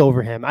Jones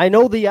over him. I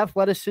know the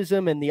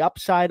athleticism and the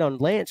upside on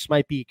Lance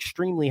might be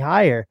extremely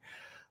higher.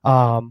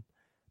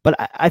 But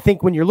I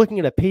think when you're looking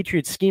at a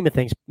Patriot scheme of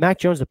things, Mac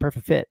Jones is the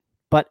perfect fit.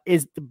 But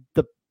is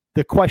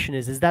the question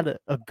is that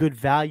a good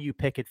value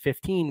pick at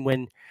 15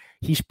 when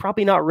he's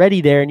probably not ready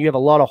there and you have a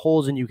lot of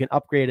holes and you can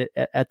upgrade it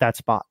at that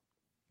spot?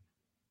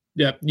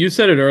 Yeah, you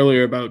said it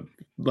earlier about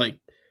like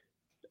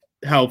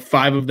how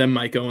 5 of them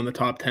might go in the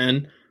top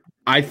 10.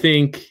 I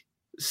think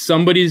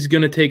somebody's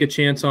going to take a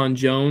chance on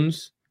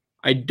Jones.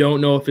 I don't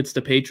know if it's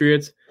the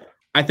Patriots.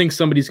 I think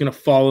somebody's going to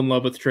fall in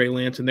love with Trey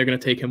Lance and they're going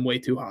to take him way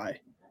too high.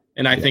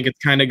 And I think it's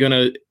kind of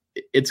going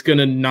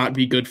to not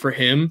be good for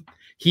him.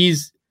 He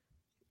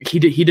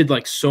did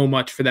like so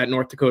much for that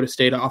North Dakota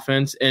State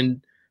offense.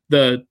 And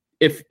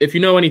if you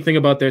know anything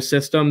about their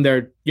system,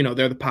 they're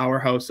the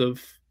powerhouse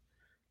of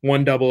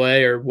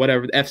 1AA or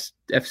whatever,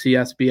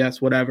 FCS,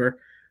 BS, whatever.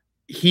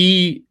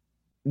 He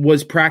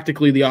was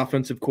practically the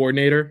offensive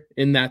coordinator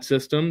in that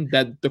system.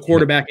 That the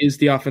quarterback is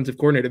the offensive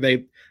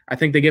coordinator. I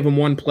think they give him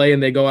one play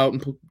and they go out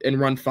and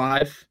run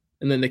 5,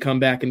 and then they come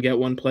back and get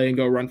one play and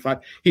go run 5.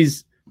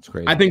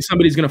 I think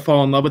somebody's going to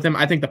fall in love with him.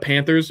 I think the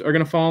Panthers are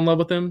going to fall in love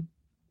with him,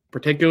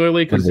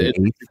 particularly because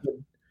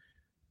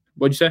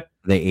what'd you say?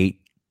 They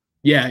 8.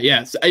 Yeah.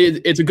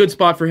 It's a good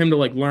spot for him to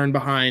like learn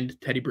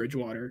behind Teddy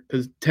Bridgewater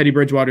because Teddy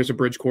Bridgewater's a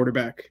bridge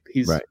quarterback.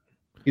 He's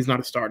not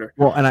a starter.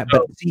 Well,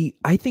 but see,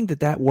 I think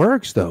that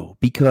works though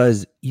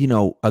because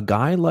a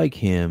guy like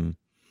him,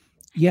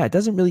 it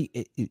doesn't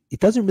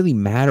really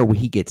matter where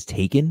he gets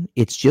taken.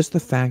 It's just the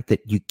fact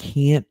that you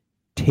can't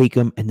take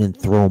him and then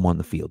throw him on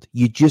the field.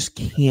 You just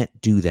can't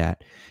do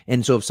that.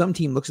 And so if some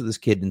team looks at this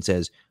kid and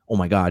says, "Oh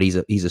my God, he's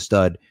a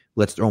stud.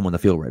 Let's throw him on the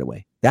field right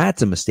away."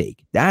 That's a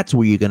mistake. That's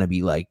where you're going to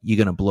be like, you're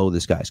going to blow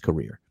this guy's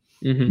career,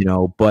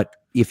 but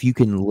if you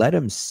can let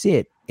him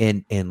sit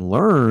and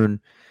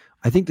learn,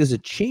 I think there's a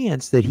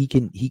chance that he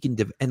can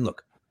and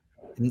look,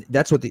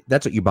 that's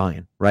what you're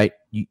buying, right?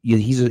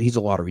 He's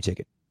a lottery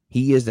ticket.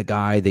 He is the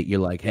guy that you're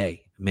like,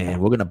 hey man,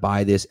 we're going to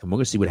buy this and we're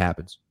going to see what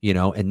happens,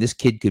 and this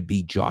kid could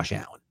be Josh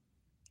Allen.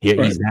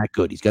 He's that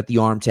good. He's got the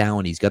arm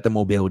talent. He's got the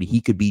mobility.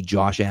 He could be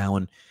Josh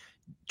Allen,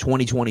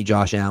 2020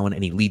 Josh Allen,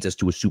 and he leads us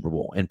to a Super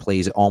Bowl and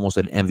plays almost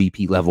at an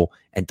MVP level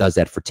and does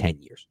that for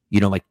 10 years.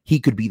 Like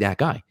he could be that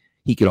guy.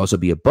 He could also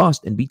be a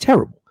bust and be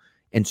terrible.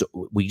 And so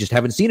we just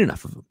haven't seen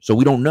enough of him. So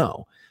we don't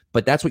know.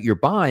 But that's what you're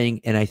buying.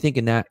 And I think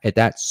at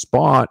that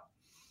spot,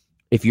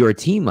 if you're a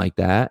team like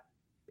that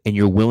and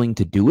you're willing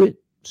to do it,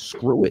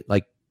 screw it.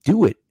 Like,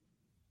 do it.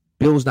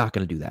 Bill's not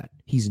going to do that.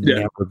 He's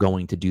never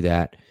going to do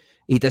that.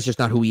 That's just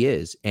not who he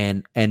is.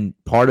 And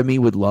part of me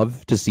would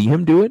love to see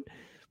him do it,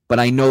 but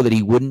I know that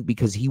he wouldn't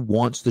because he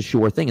wants the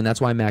sure thing. And that's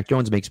why Mac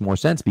Jones makes more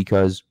sense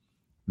because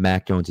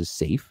Mac Jones is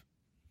safe.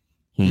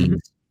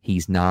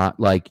 He's not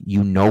like,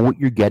 what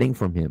you're getting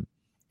from him.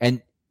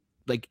 And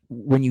like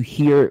when you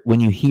hear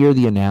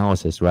the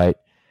analysis, right?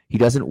 He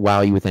doesn't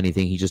wow you with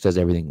anything. He just does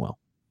everything well.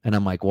 And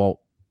I'm like,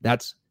 well,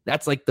 that's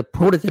like the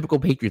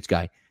prototypical Patriots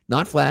guy.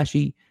 Not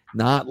flashy,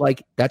 not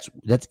like that's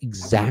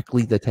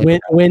exactly the type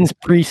wins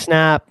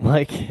pre-snap.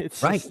 Like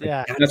it's right. Just,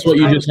 yeah. That's what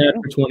you just had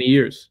for 20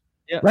 years.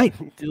 Yeah. Right.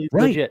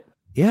 Legit.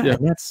 Yeah.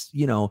 And that's,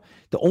 the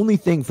only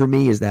thing for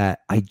me is that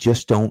I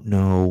just don't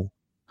know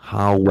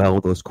how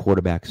well those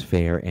quarterbacks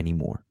fare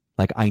anymore.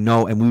 Like, I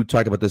know, and we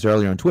talked about this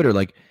earlier on Twitter,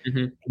 like,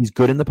 he's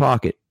good in the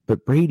pocket,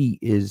 but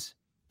Brady's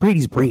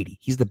Brady.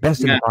 He's the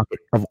best in the pocket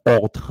of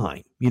all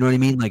time. You know what I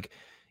mean? Like,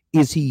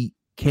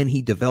 can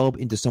he develop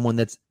into someone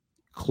that's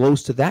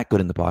close to that good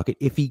in the pocket?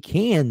 If he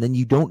can, then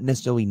you don't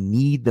necessarily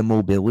need the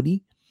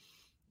mobility,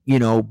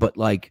 but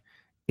like,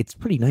 it's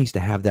pretty nice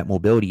to have that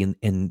mobility.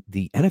 And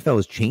the NFL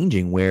is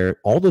changing where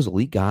all those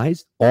elite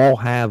guys all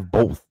have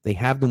both. They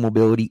have the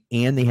mobility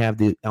and they have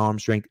the arm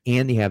strength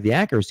and they have the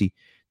accuracy.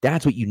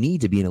 That's what you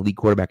need to be an elite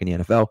quarterback in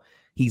the NFL.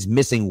 He's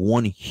missing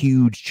one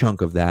huge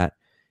chunk of that.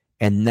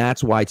 And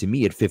that's why, to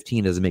me, at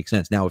 15 doesn't make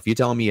sense. Now, if you're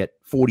telling me at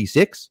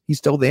 46, he's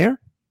still there,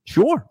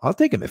 sure, I'll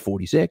take him at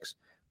 46,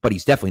 but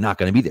he's definitely not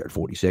going to be there at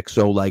 46.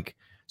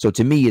 So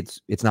to me,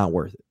 it's not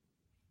worth it.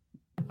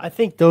 I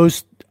think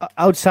those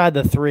outside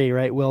the three,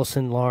 right?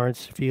 Wilson,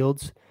 Lawrence,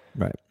 Fields,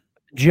 right?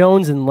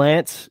 Jones and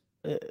Lance,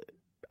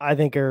 I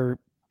think are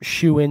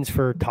shoe-ins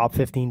for top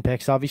 15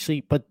 picks,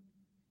 obviously, but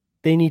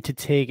they need to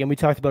take, and we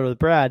talked about it with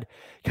Brad,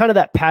 kind of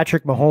that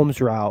Patrick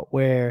Mahomes route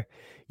where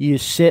you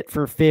sit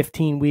for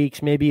 15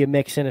 weeks, maybe you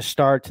mix in a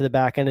start to the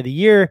back end of the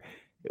year,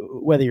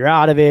 whether you're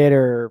out of it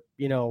or,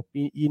 you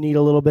need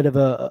a little bit of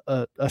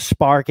a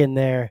spark in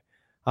there.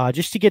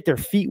 Just to get their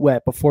feet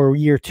wet before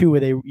year two,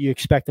 where you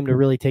expect them to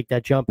really take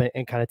that jump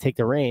and kind of take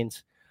the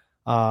reins.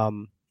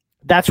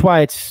 That's why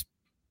it's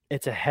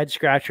a head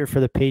scratcher for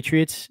the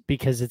Patriots,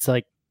 because it's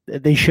like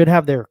they should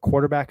have their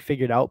quarterback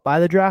figured out by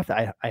the draft.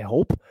 I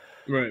hope.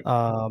 Right.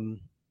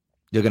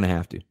 You're gonna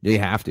have to. They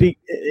have to.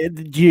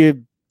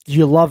 Do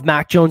you love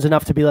Mac Jones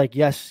enough to be like,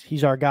 yes,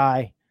 he's our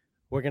guy.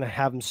 We're gonna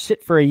have him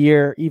sit for a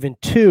year, even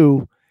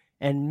two,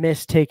 and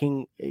miss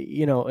taking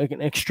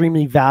an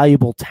extremely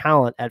valuable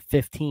talent at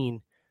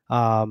 15.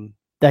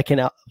 That can,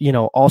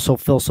 also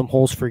fill some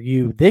holes for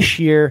you this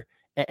year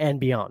and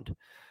beyond.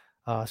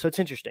 So it's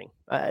interesting.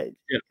 I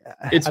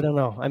don't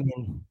know. I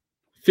mean,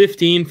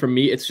 15 for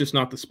me, it's just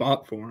not the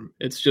spot for him.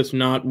 It's just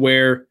not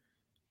where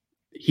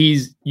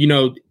he's,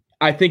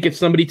 I think if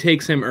somebody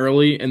takes him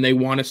early and they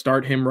want to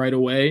start him right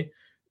away,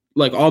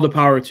 like, all the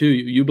power to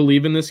you. You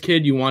believe in this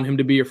kid. You want him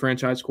to be your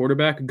franchise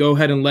quarterback. Go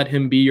ahead and let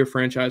him be your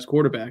franchise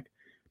quarterback.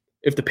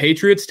 If the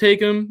Patriots take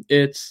him,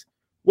 it's,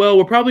 well,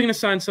 we're probably going to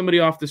sign somebody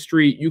off the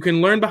street. You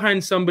can learn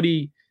behind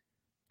somebody,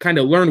 kind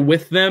of learn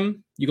with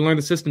them. You can learn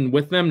the system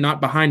with them,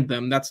 not behind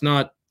them.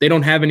 They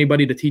don't have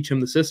anybody to teach him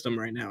the system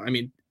right now. I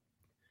mean,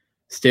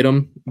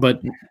 Stidham,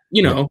 but,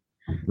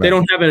 Right. They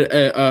don't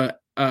have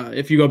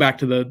if you go back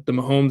to the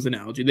Mahomes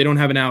analogy, they don't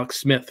have an Alex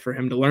Smith for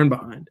him to learn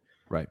behind.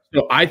 Right.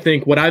 So I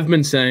think what I've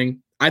been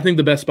saying, I think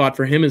the best spot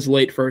for him is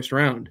late first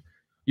round.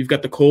 You've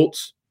got the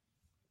Colts,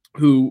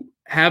 who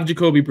have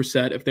Jacoby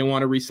Brissett if they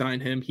want to re-sign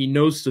him. He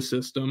knows the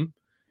system.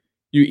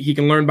 He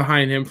can learn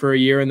behind him for a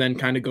year and then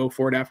kind of go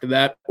for it after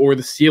that. Or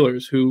the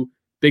Steelers, who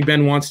Big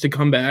Ben wants to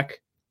come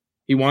back.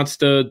 He wants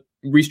to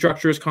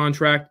restructure his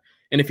contract.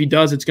 And if he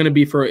does, it's going to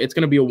be a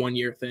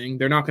 1-year thing.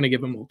 They're not going to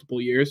give him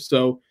multiple years.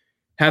 So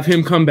have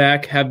him come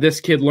back, have this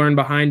kid learn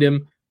behind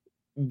him.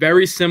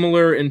 Very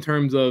similar in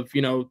terms of,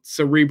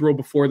 cerebral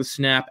before the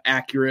snap,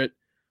 accurate.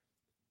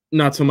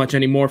 Not so much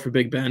anymore for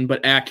Big Ben,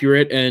 but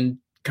accurate and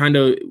kind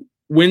of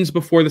wins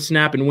before the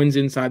snap and wins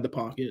inside the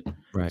pocket.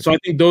 Right. So I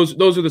think those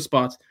are the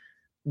spots.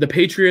 The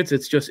Patriots,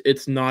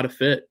 it's not a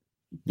fit.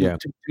 Yeah.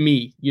 To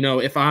me,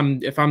 if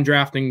I'm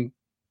drafting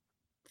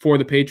for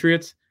the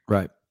Patriots,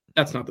 right,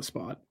 that's not the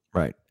spot.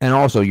 Right. And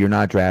also, you're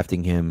not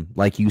drafting him,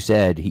 like you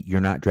said,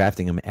 you're not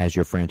drafting him as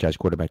your franchise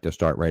quarterback to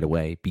start right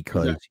away,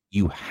 because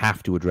you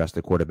have to address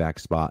the quarterback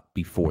spot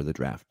before the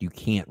draft. You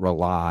can't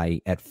rely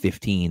at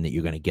 15 that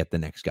you're going to get the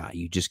next guy.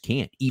 You just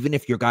can't. Even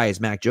if your guy is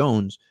Mac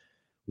Jones,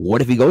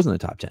 what if he goes in the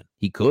top 10?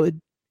 He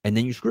could, and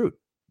then you're screwed.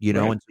 Right.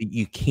 And so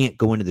you can't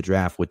go into the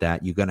draft with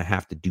that. You're going to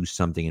have to do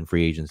something in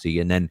free agency.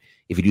 And then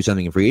if you do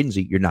something in free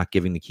agency, you're not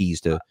giving the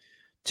keys to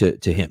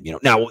him.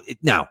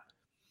 Now,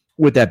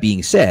 with that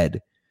being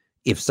said,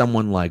 if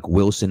someone like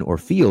Wilson or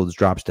Fields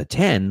drops to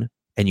 10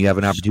 and you have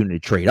an opportunity to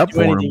trade up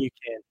for him,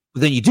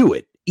 then you do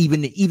it.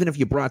 Even if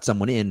you brought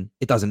someone in,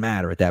 it doesn't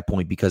matter at that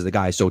point, because the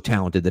guy is so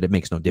talented that it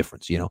makes no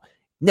difference.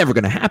 Never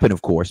going to happen,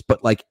 of course.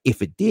 But like,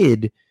 if it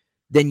did,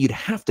 then you'd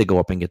have to go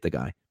up and get the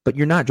guy. But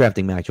you're not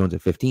drafting Mac Jones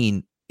at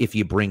 15 if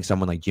you bring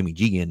someone like Jimmy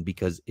G in,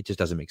 because it just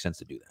doesn't make sense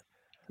to do that.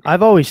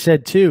 I've always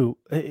said too,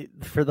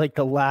 for like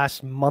the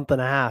last month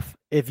and a half,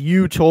 if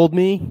you told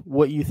me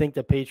what you think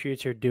the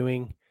Patriots are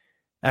doing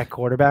at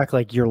quarterback,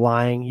 like, you're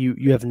lying.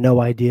 You have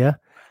no idea.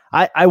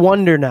 I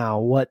wonder now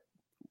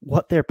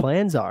what their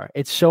plans are.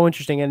 It's so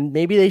interesting, and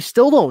maybe they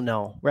still don't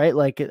know, right?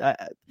 Like,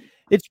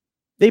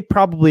 they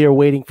probably are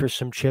waiting for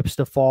some chips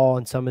to fall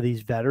on some of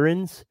these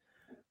veterans,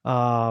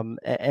 and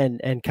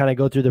kind of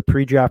go through the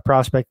pre-draft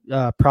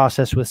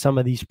process with some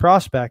of these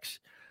prospects.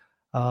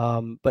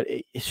 But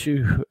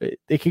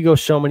it could go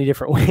so many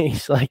different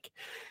ways. Like,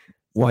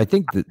 well, I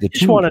think the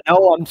just want to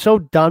know. I'm so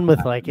done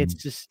with, like,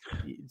 it's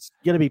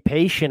gonna be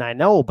patient. I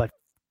know, but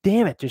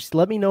damn it, just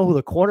let me know who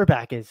the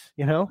quarterback is.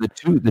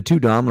 The two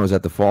dominoes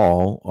at the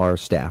fall are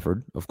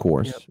Stafford, of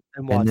course,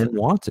 and then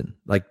Watson.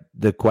 Like,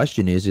 the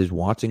question is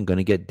Watson going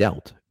to get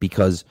dealt?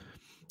 Because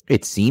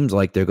it seems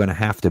like they're going to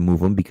have to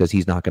move him because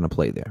he's not going to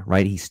play there,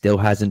 right? He still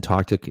hasn't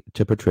talked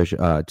to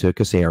Patricia, to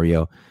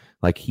Caserio.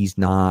 Like he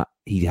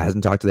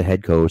hasn't talked to the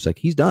head coach. Like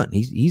he's done.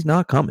 He's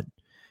not coming.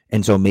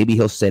 And so maybe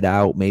he'll sit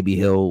out, maybe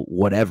he'll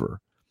whatever.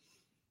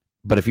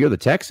 But if you're the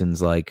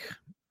Texans, like,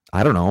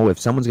 I don't know, if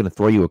someone's going to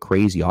throw you a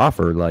crazy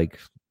offer, like,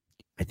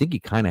 I think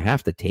you kind of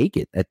have to take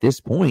it at this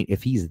point.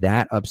 If he's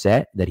that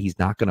upset that he's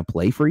not going to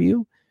play for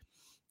you.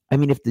 I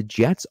mean, if the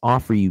Jets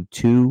offer you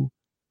 2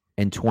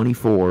 and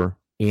 24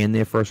 and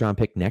their first round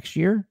pick next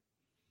year,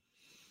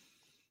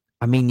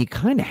 I mean, you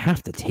kind of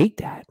have to take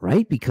that,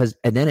 right? Because,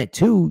 and then at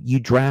 2, you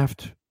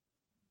draft,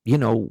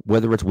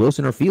 whether it's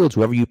Wilson or Fields,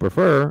 whoever you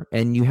prefer,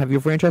 and you have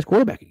your franchise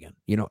quarterback again.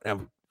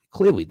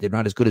 Clearly they're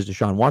not as good as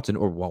Deshaun Watson,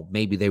 or well,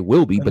 maybe they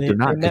will be, but they're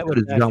not as good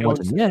as Deshaun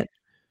Watson yet.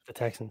 The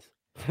Texans.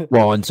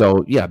 Well, and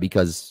so, yeah,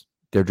 because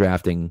they're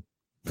drafting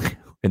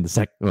in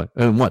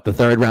the the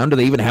third round? Do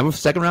they even have a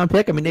second round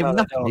pick? I mean, they have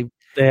nothing.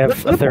 They have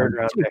a third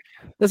round pick.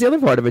 That's the other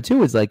part of it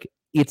too, is like,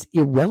 it's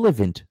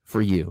irrelevant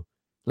for you.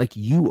 Like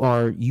you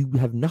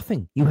have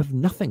nothing. You have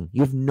nothing.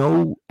 You have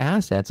no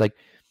assets. Like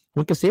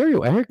when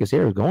Eric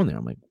Caserio going there,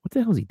 I'm like, what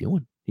the hell is he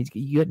doing?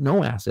 You got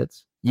no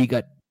assets. You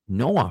got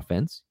no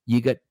offense.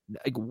 You got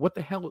like, what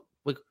the hell?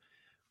 Like,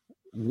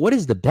 what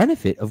is the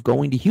benefit of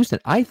going to Houston?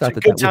 I thought it's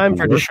a good time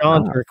for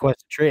Deshaun to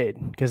request a trade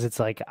because it's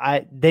like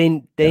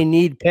they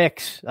need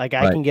picks. Like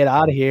I can get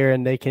out of here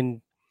and they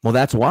can. Well,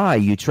 that's why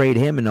you trade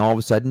him, and all of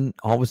a sudden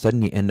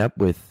you end up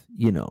with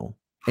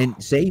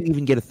and say you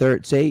even get a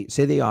third. Say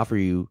they offer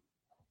you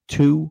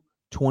 2,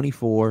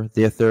 24,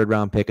 their third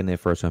round pick and their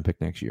first round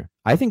pick next year.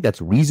 I think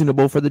that's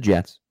reasonable for the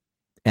Jets.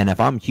 And if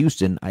I'm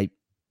Houston, I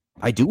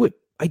do it.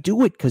 I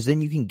do it because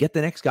then you can get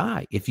the next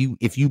guy. If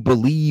you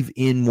believe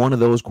in one of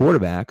those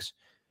quarterbacks,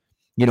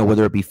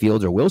 whether it be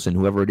Fields or Wilson,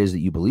 whoever it is that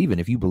you believe in,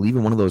 if you believe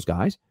in one of those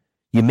guys,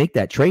 you make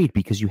that trade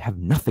because you have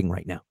nothing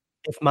right now.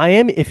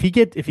 If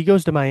he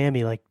goes to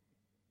Miami, like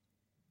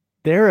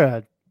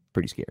they're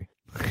pretty scary.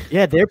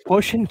 Yeah, they're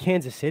pushing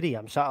Kansas City.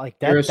 I'm sorry, like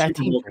that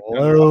team's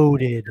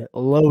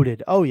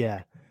loaded. Oh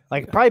yeah,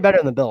 like probably better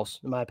than the Bills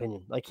in my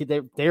opinion. Like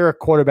they're a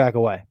quarterback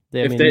away.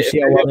 You see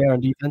how well they are on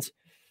defense.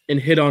 And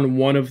hit on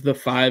one of the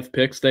 5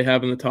 picks they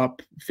have in the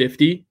top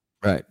 50.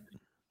 Right.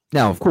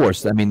 Now, of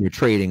course, I mean, they're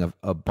trading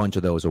a bunch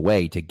of those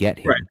away to get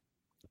him. Right.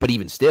 But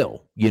even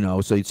still,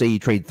 so you'd say you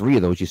trade 3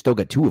 of those, you still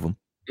got 2 of them.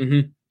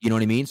 Mm-hmm. You know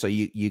what I mean? So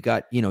you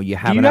got, you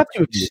have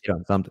to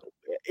on something.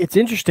 It's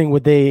interesting.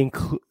 Would they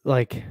include,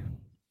 like,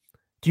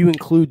 do you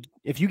include,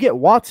 if you get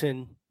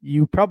Watson,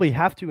 you probably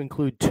have to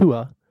include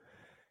Tua.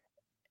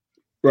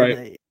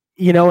 Right.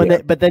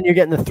 But then you're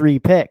getting the 3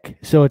 pick.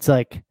 So it's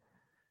like,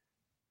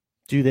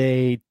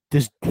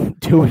 does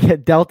Tua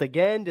get dealt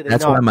again?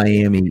 That's why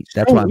Miami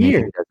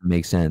doesn't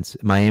make sense.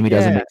 Miami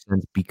doesn't make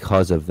sense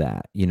because of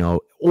that,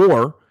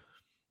 or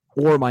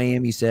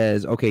Miami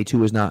says, okay,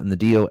 Tua's not in the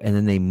deal, and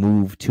then they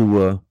move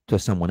Tua to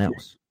someone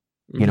else.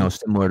 Mm-hmm.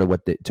 Similar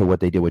to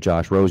what they did with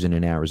Josh Rosen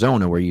in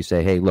Arizona, where you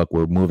say, hey, look,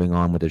 we're moving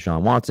on with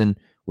Deshaun Watson.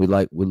 We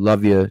love you,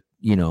 love you,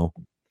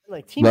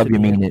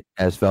 mean it,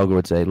 as Felger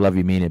would say, love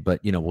you, mean it, but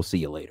we'll see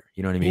you later.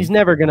 You know what I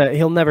mean?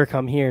 He'll never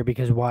come here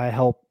because why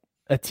help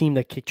a team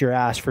that kicked your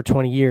ass for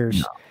 20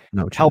 years,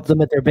 help them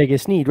at their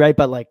biggest need, right?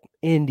 But like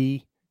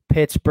Indy,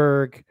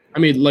 Pittsburgh, I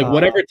mean, like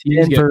whatever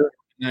teams get in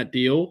that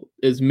deal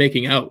is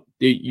making out.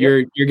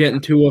 You're getting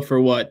Tua for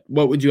what?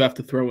 What would you have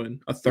to throw in?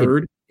 A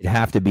third? It'd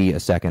have to be a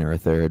second or a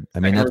third. I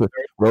mean, that's what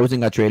Rosen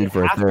got traded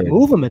for a third.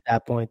 Move him at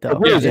that point,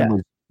 though.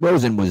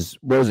 Rosen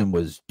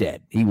was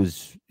dead. He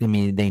was. I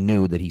mean, they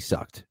knew that he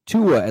sucked.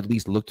 Tua at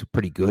least looked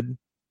pretty good.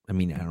 I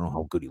mean, I don't know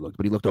how good he looked,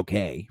 but he looked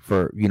okay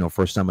for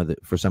some of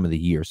the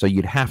year. So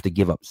you'd have to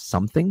give up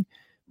something,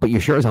 but you're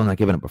sure as hell not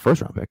giving up a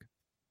first round pick.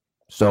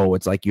 So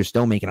it's like you're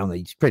still making out.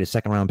 You trade a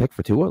second round pick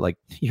for Tua, like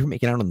you're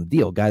making out on the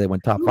deal. Guy that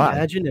went top 5.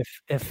 Imagine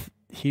if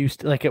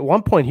Houston, like at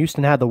one point,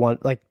 Houston had the one,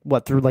 like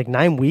what, through like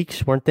 9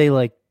 weeks, weren't they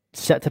like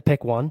set to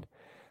pick one?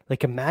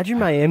 Like imagine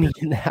Miami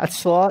in that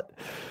slot.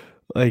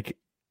 Like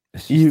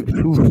it's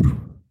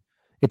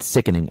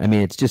sickening. I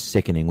mean, it's just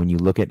sickening when you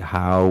look at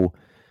how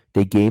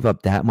they gave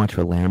up that much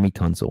for Laramie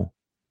Tunsil,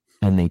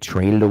 and they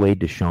traded away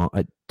to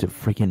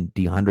freaking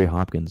DeAndre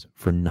Hopkins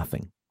for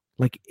nothing.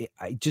 Like,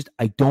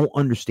 I don't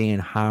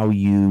understand how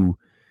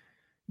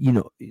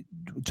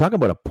talk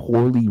about a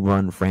poorly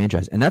run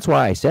franchise. And that's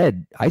why I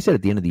said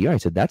at the end of the year, I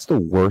said, that's the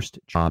worst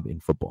job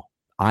in football.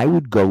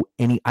 I'd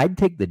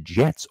take the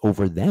Jets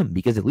over them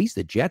because at least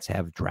the Jets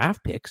have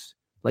draft picks.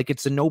 Like,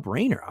 it's a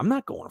no-brainer. I'm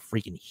not going to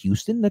freaking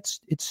Houston. It's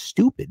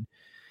stupid.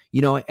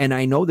 And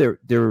I know they're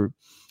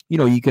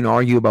you can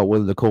argue about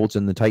whether the Colts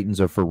and the Titans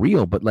are for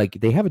real, but like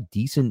they have a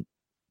decent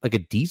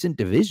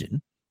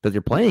division that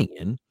they're playing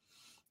in,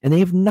 and they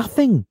have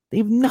nothing.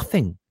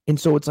 And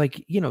so it's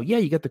like, you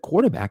got the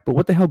quarterback, but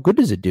what the hell good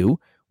does it do?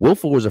 Will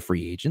Fuller's a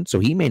free agent, so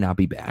he may not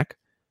be back.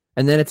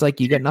 And then it's like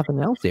you got nothing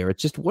else there.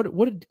 It's just what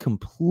a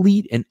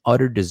complete and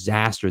utter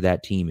disaster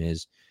that team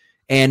is.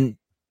 And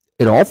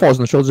it all falls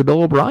on the shoulders of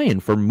Bill O'Brien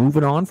for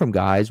moving on from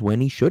guys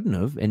when he shouldn't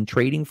have and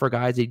trading for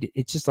guys.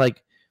 It's just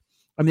like,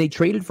 I mean, they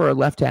traded for a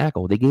left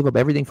tackle. They gave up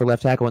everything for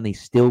left tackle, and they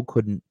still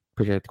couldn't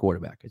protect the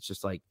quarterback. It's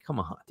just like, come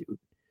on, dude.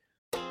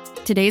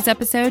 Today's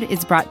episode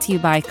is brought to you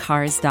by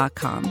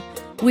Cars.com.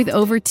 With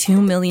over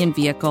 2 million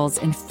vehicles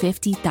and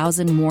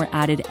 50,000 more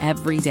added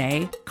every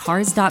day,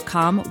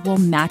 Cars.com will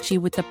match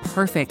you with the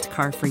perfect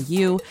car for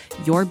you,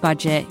 your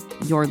budget,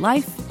 your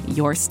life,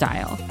 your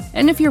style.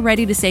 And if you're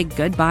ready to say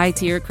goodbye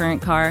to your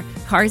current car,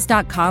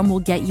 Cars.com will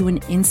get you an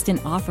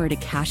instant offer to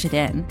cash it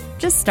in.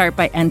 Just start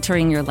by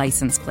entering your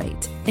license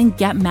plate and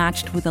get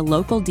matched with a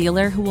local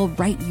dealer who will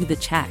write you the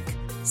check.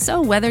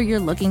 So whether you're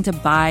looking to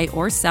buy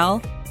or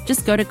sell,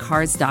 just go to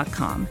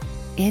Cars.com.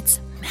 It's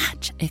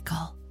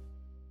magical.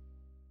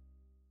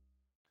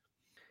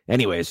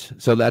 Anyways,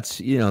 so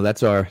that's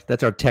our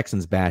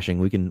Texans bashing.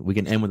 We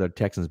can end with our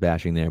Texans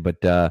bashing there,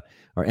 but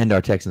or end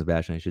our Texans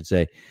bashing, I should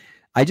say.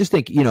 I just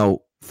think,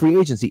 free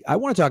agency. I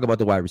want to talk about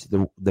the wide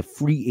receiver, the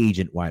free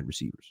agent wide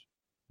receivers,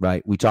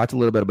 right? We talked a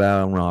little bit about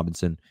Allen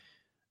Robinson.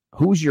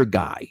 Who's your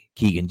guy,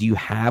 Keagan? Do you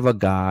have a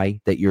guy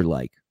that you're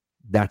like,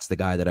 that's the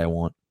guy that I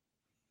want?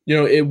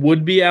 It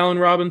would be Allen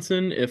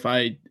Robinson if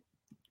I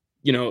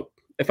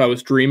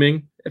was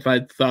dreaming. If I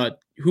thought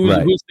who's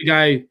the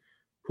guy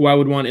who I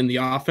would want in the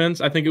offense,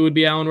 I think it would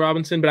be Allen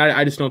Robinson, but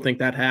I just don't think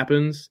that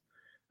happens.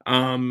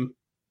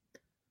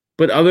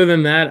 But other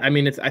than that, I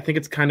mean, I think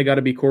it's kind of got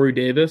to be Corey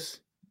Davis.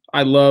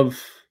 I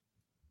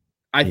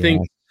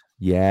think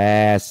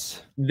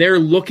they're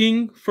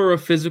looking for a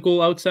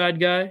physical outside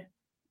guy.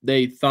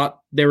 They thought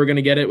they were going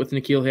to get it with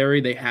N'Keal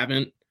Harry. They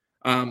haven't.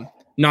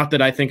 Not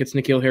that I think it's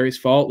N'Keal Harry's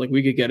fault. Like,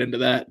 we could get into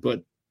that,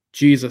 but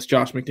Jesus,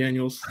 Josh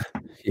McDaniels.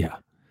 Yeah.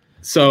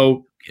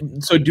 So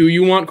do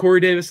you want Corey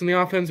Davis in the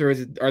offense, or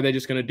are they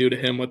just going to do to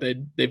him what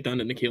they've done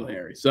to N'Keal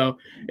Harry? So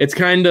it's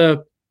kind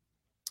of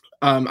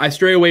I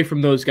stray away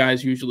from those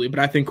guys usually, but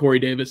I think Corey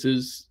Davis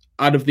is,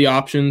 out of the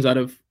options, out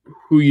of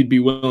who you'd be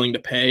willing to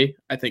pay,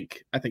 I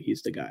think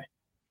he's the guy.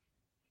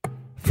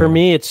 For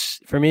me, it's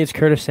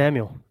Curtis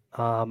Samuel.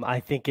 I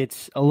think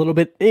it's a little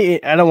bit,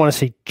 I don't want to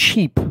say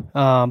cheap,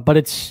 but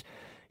it's,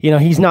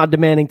 he's not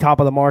demanding top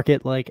of the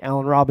market like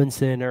Allen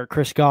Robinson or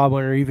Chris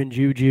Godwin or even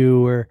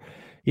Juju or,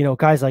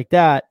 guys like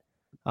that.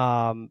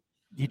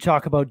 You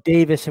talk about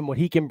Davis and what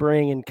he can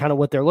bring and kind of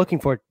what they're looking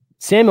for.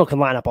 Samuel can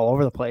line up all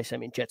over the place. I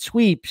mean, jet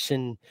sweeps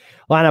and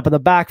line up in the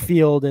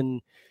backfield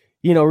and,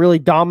 really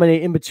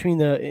dominate in between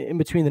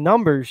the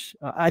numbers.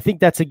 I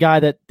think that's a guy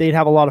that they'd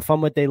have a lot of fun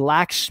with. They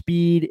lack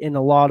speed and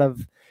a lot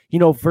of,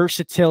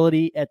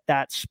 versatility at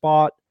that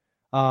spot.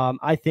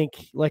 I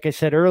think, like I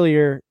said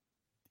earlier,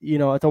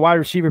 at the wide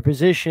receiver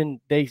position,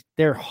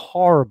 they're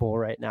horrible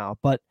right now,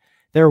 but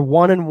they're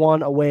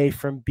 1-1 away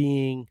from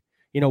being,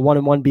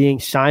 1-1 being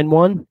sign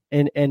one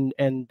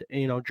and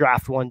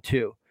draft one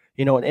too.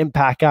 An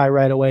impact guy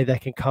right away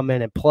that can come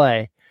in and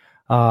play.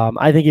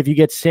 I think if you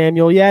get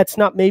Samuel, it's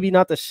maybe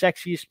not the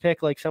sexiest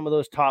pick like some of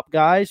those top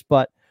guys,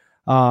 but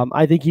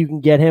I think you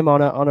can get him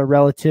on a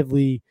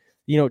relatively,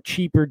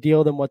 cheaper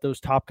deal than what those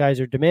top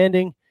guys are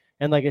demanding.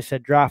 And like I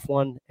said, draft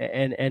one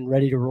and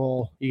ready to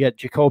roll. You got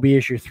Jacoby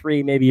as your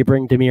 3. Maybe you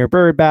bring Damiere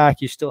Byrd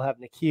back. You still have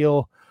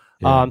N'Keal.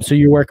 Yeah. So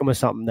you're working with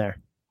something there.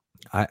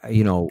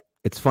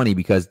 It's funny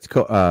because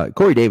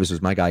Corey Davis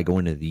was my guy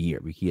going into the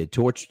year. He had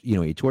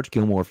torched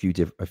Gilmore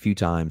a few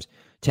times.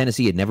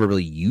 Tennessee had never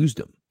really used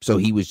him. So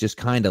he was just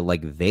kind of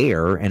like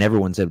there, and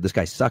everyone said, this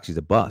guy sucks. He's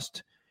a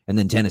bust. And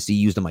then Tennessee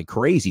used him like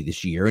crazy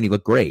this year, and he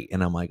looked great.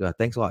 And I'm like, oh,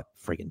 thanks a lot,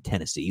 friggin'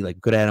 Tennessee.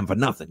 Like, could have had him for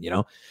nothing,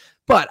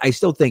 But I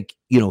still think,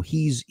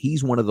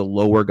 he's one of the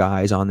lower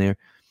guys on there.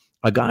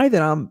 A guy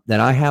that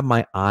I have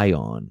my eye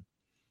on,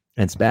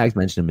 and Spags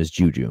mentioned him, is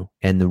Juju.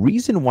 And the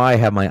reason why I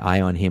have my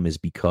eye on him is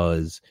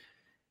because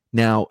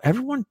now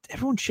everyone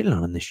shitted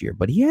on him this year,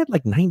 but he had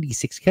like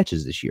 96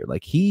 catches this year.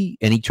 Like he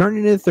turned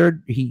into the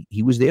third. He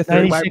was there.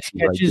 96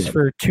 catches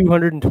for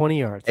 220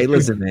 yards. Hey,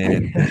 listen,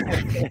 man.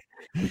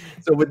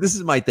 So, but this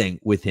is my thing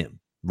with him,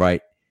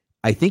 right?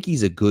 I think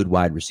he's a good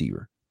wide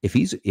receiver. If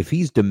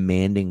he's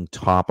demanding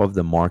top of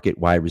the market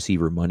wide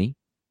receiver money,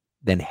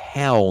 then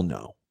hell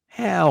no.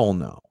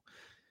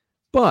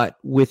 But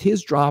with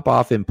his drop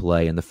off in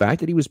play and the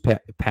fact that he was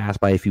passed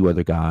by a few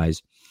other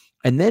guys,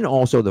 and then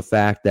also the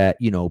fact that,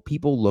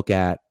 people look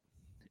at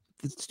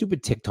the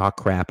stupid TikTok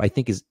crap, I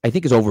think is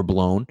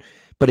overblown.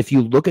 But if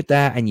you look at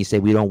that and you say,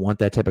 we don't want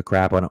that type of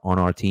crap on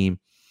our team,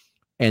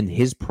 and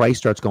his price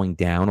starts going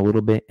down a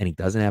little bit and he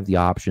doesn't have the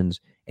options,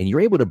 and you're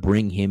able to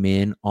bring him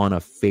in on a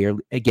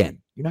fairly, again,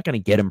 you're not going to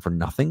get him for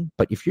nothing,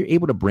 but if you're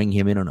able to bring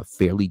him in on a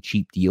fairly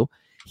cheap deal,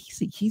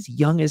 he's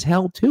young as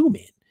hell too,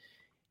 man.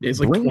 He's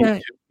like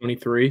 22,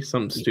 23,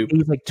 something stupid.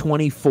 He's like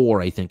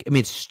 24, I think. I mean,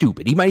 it's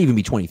stupid. He might even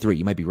be 23.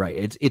 You might be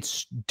right.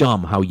 It's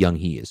dumb how young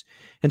he is.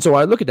 And so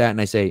I look at that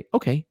and I say,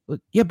 okay,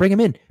 yeah, bring him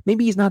in.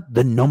 Maybe he's not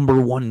the number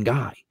one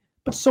guy,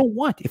 but so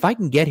what? If I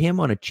can get him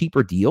on a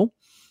cheaper deal,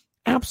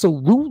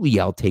 absolutely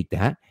I'll take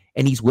that.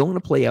 And he's willing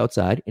to play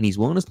outside, and he's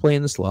willing to play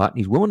in the slot, and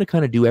he's willing to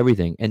kind of do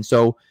everything. And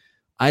so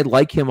I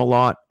like him a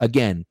lot.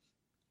 Again,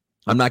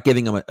 I'm not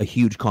giving him a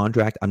huge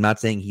contract. I'm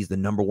not saying he's the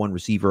number one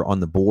receiver on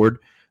the board,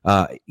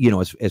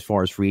 as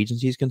far as free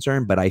agency is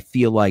concerned, but I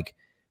feel like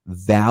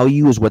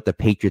Value is what the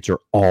Patriots are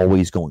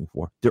always going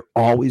for. They're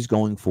always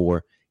going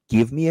for,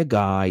 give me a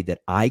guy that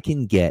I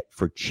can get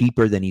for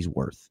cheaper than he's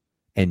worth.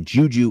 And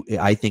Juju,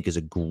 I think, is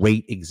a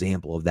great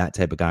example of that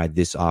type of guy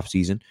this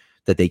offseason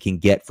that they can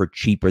get for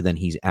cheaper than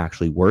he's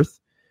actually worth.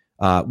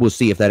 We'll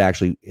see if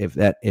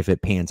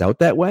it pans out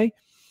that way.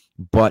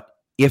 But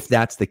if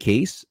that's the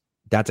case,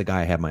 that's a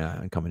guy I have my eye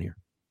on coming here.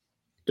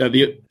 Yeah,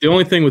 the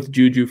only thing with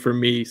Juju for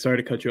me, sorry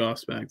to cut you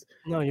off, Spags.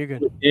 No, you're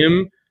good. With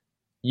him,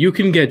 you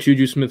can get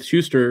Juju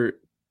Smith-Schuster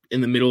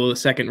in the middle of the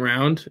second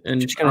round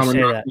and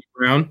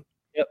round.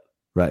 Yep.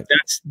 Right.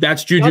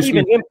 That's Juju Not Smith.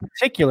 even in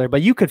particular,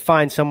 but you could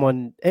find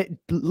someone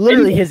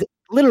literally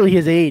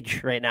his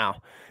age right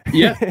now.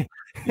 Yeah.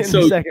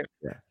 So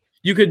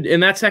you could, in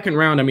that second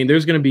round, I mean,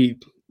 there's going to be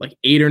like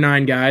 8 or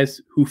 9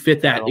 guys who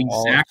fit that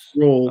exact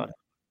role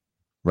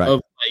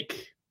of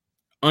like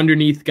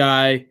underneath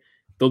guy.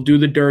 They'll do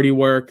the dirty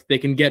work. They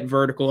can get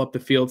vertical up the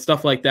field,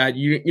 stuff like that.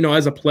 You know,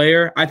 as a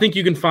player, I think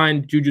you can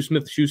find Juju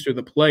Smith-Schuster,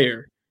 the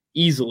player,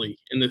 easily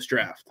in this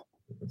draft.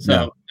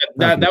 So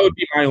that would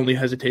be my only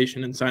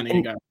hesitation in signing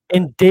a guy.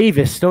 And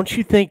Davis, don't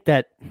you think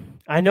that?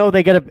 I know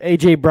they got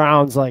AJ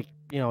Brown's like,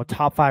 you know,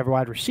 top 5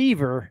 wide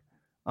receiver.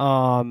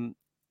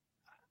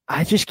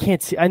 I just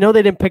can't see. I know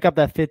they didn't pick up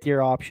that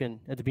 5th-year option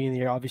at the beginning of the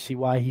year. Obviously,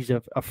 why he's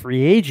a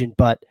free agent,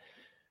 but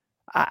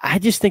I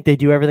just think they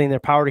do everything in their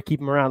power to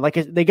keep him around. Like,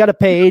 they got to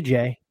pay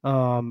AJ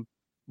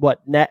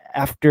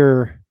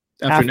after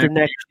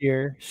next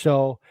year.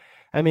 So,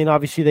 I mean,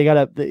 obviously they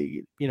got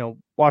to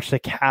watch the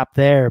cap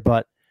there.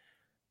 But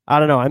I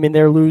don't know. I mean,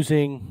 they're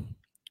losing.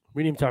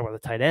 We didn't even talk about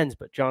the tight ends,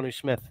 but Jonnu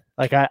Smith.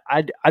 Like,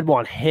 I'd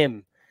want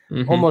him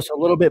almost a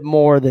little bit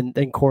more than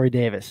Corey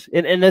Davis.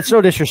 And that's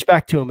no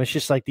disrespect to him. It's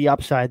just like the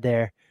upside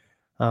there.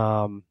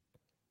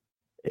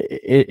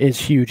 Is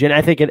huge, and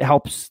I think it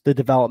helps the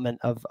development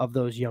of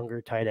those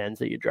younger tight ends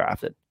that you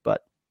drafted.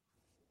 But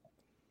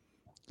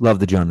love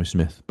the Jonnu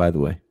Smith, by the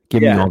way.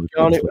 Give me all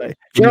the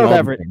Gerald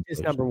Everett is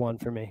number 1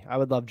 for me. I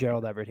would love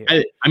Gerald Everett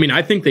here. I mean,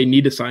 I think they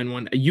need to sign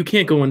one. You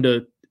can't go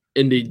into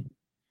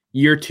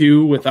year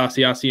 2 with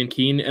Asiasi and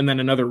Keene and then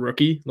another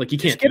rookie. Like, you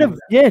can't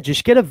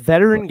just get a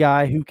veteran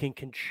guy who can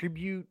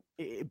contribute,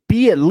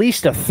 be at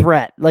least a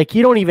threat. Like,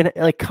 you don't even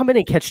come in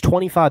and catch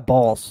 25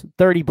 balls,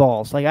 30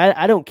 balls. Like,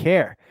 I don't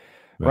care.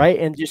 Right.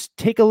 And just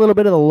take a little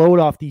bit of the load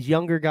off these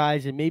younger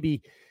guys and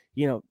maybe,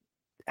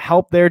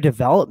 help their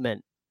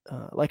development.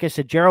 Like I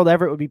said, Gerald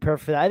Everett would be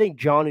perfect. I think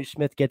Jonnu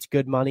Smith gets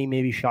good money,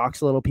 maybe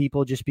shocks a little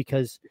people just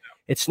because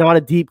it's not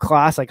a deep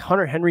class. Like,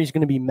 Hunter Henry is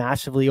going to be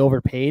massively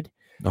overpaid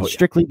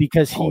strictly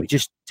because he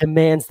just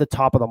demands the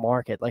top of the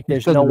market. Like,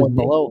 there's no one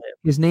below him.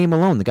 His name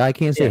alone, the guy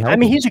can't say help. I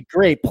mean, he's a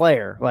great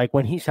player. Like,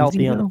 when he's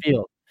healthy on the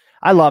field,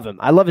 I love him.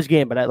 I love his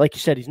game, but like you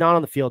said, he's not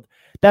on the field.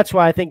 That's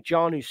why I think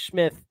Jonnu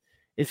Smith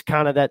is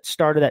kind of that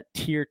start of that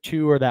tier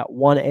 2 or that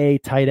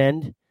 1A tight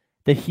end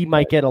that he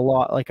might get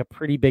a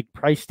pretty big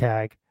price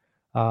tag.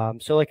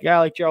 So like a guy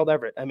like Gerald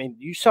Everett, I mean,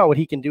 you saw what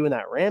he can do in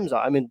that Rams.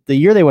 I mean, the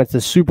year they went to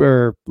the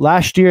Super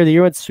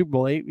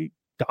Bowl, he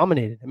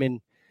dominated. I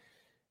mean,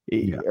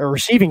 a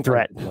receiving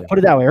threat, put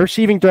it that way, a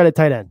receiving threat at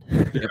tight end.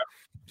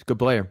 It's a good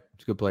player.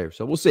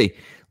 So we'll see.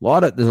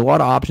 There's a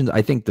lot of options.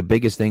 I think the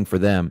biggest thing for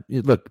them,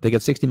 look, they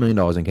got $60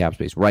 million in cap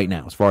space right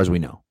now, as far as we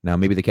know. Now,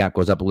 maybe the cap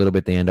goes up a little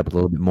bit. They end up a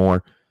little bit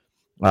more.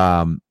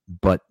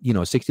 But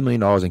 $60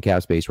 million in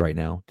cap space right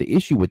now. The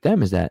issue with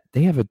them is that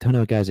they have a ton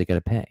of guys they got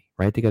to pay,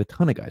 right? They got a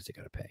ton of guys they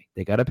got to pay.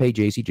 They got to pay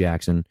J.C.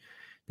 Jackson.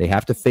 They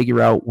have to figure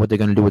out what they're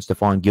going to do with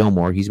Stephon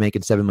Gilmore. He's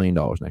making $7 million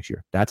next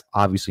year. That's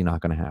obviously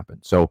not going to happen.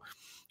 So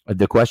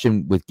the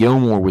question with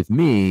Gilmore with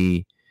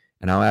me,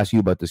 and I'll ask you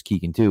about this,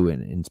 Keagan, too,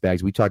 and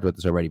Spags, we talked about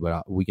this already,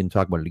 but we can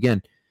talk about it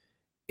again,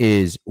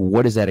 is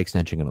what is that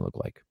extension going to look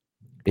like?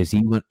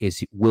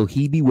 Will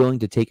he be willing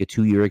to take a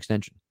 2-year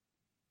extension?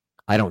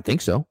 I don't think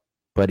so.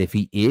 But if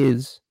he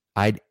is,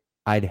 I'd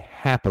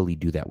happily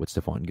do that with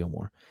Stephon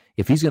Gilmore.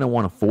 If he's going to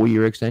want a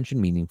 4-year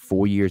extension, meaning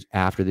 4 years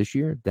after this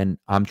year, then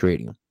I'm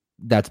trading him.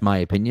 That's my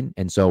opinion.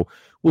 And so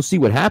we'll see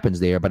what happens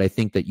there. But I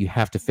think that you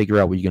have to figure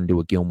out what you're going to do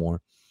with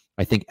Gilmore.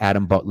 I think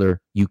Adam Butler,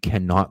 you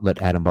cannot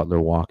let Adam Butler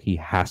walk. He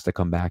has to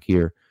come back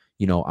here.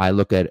 I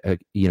look at,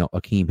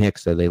 Akeem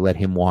Hicks, they let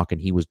him walk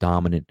and he was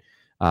dominant.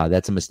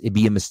 It'd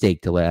be a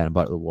mistake to let Adam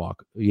Butler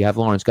walk. You have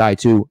Lawrence Guy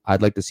too.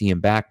 I'd like to see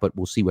him back, but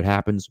we'll see what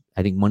happens.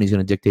 I think money's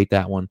going to dictate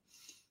that one.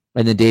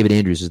 And then David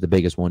Andrews is the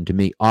biggest one to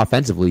me.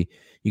 Offensively,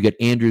 you get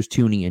Andrews,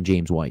 Tooney, and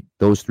James White.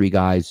 Those 3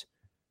 guys.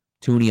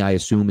 Tooney, I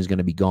assume, is going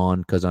to be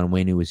gone because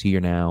Onwenu is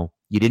here now.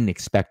 You didn't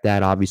expect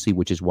that, obviously,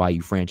 which is why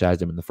you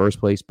franchised him in the first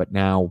place. But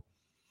now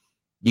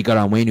you got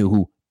Onwenu,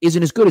 who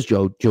isn't as good as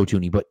Joe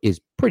Tooney, but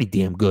is pretty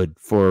damn good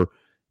for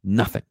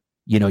nothing.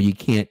 You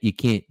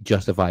can't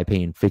justify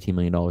paying $15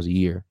 million a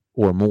year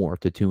or more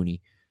to Tooney.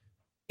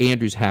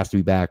 Andrews has to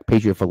be back.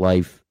 Patriot for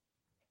life.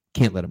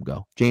 Can't let him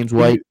go. James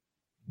White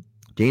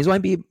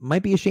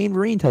might be a Shane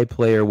Vereen type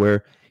player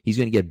where he's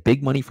going to get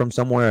big money from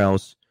somewhere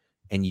else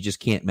and you just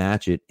can't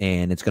match it.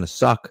 And it's going to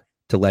suck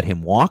to let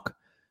him walk.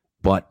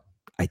 But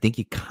I think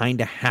you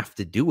kind of have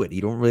to do it.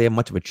 You don't really have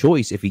much of a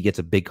choice if he gets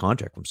a big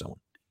contract from someone.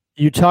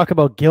 You talk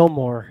about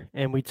Gilmore,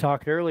 and we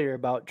talked earlier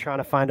about trying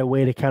to find a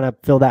way to kind of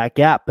fill that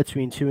gap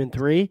between 2 and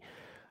 3.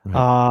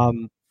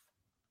 Right.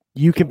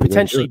 You can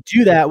potentially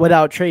do that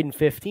without trading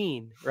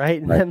 15,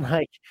 right? And then,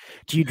 like,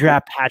 do you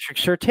draft Patrick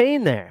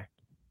Surtain there?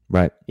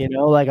 Right. You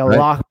know, like a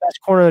lock, best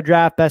corner of the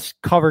draft, best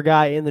cover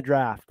guy in the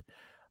draft.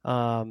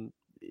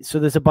 So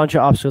there's a bunch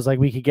of options. Like,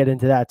 we could get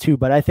into that too.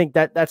 But I think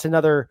that's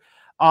another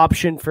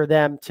option for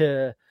them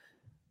to,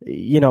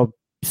 you know,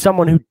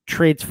 someone who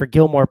trades for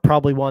Gilmore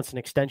probably wants an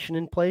extension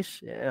in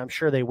place, and I'm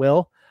sure they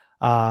will.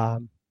 But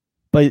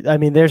I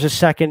mean, there's a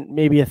second,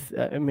 maybe if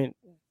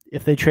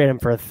they trade him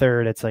for a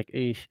third, it's like,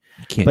 you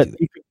could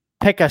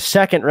pick a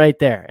second right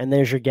there, and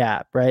there's your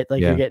gap, right?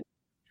 Like you're getting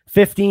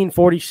 15,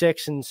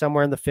 46, and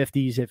somewhere in the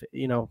 50s, if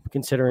you know,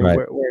 considering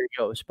where it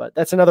goes. But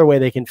that's another way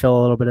they can fill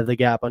a little bit of the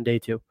gap on day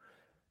 2.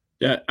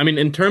 Yeah, I mean,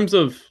 in terms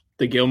of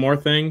the Gilmore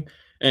thing,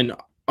 and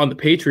on the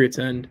Patriots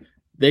end,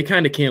 they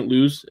kind of can't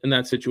lose in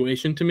that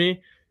situation to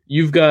me.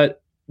 You're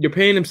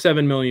paying him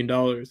 $7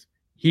 million.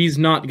 He's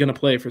not going to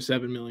play for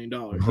 $7 million.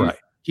 Right.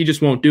 He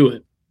just won't do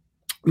it.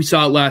 We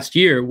saw it last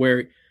year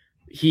where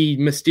he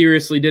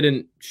mysteriously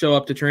didn't show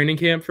up to training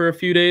camp for a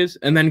few days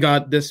and then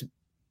got this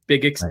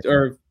big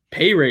or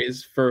pay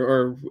raise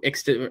or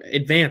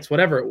advance,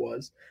 whatever it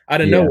was,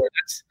 out of nowhere.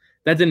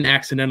 That didn't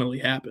accidentally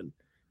happen,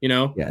 you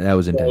know? Yeah, that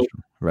was intentional.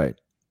 Right.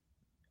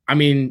 I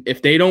mean,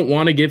 if they don't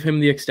want to give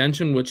him the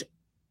extension, which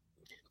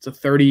it's a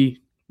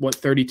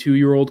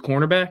 32-year-old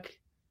cornerback.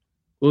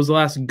 What was the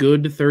last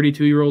good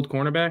 32-year-old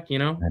cornerback, you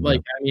know?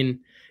 I mean,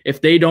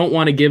 if they don't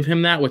want to give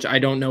him that, which I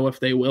don't know if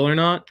they will or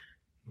not,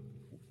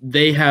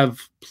 they have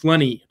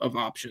plenty of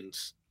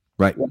options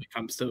when it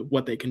comes to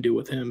what they can do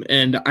with him.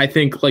 And I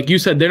think, like you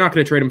said, they're not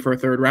going to trade him for a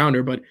third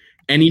rounder, but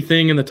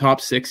anything in the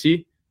top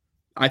 60,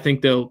 I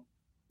think they'll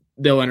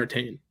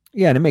entertain.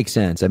 Yeah, and it makes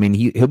sense. I mean,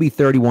 he'll be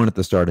 31 at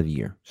the start of the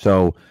year.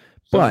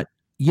 But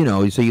you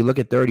know, so you look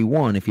at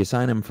 31, if you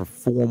sign him for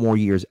 4 more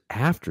years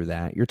after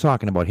that, you're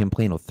talking about him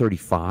playing till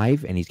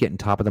 35 and he's getting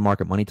top of the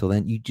market money till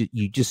then.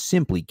 You just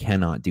simply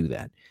cannot do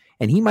that.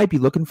 And he might be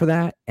looking for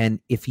that. And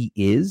if he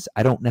is,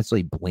 I don't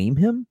necessarily blame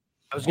him.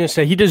 I was going to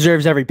say, he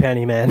deserves every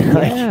penny, man.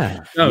 Yeah.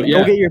 Go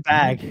get your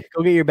bag.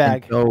 Go get your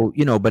bag. And so,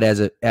 you know, but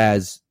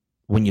as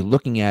when you're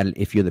looking at it,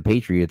 if you're the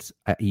Patriots,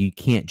 you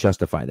can't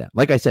justify that.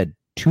 Like I said,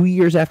 2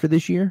 years after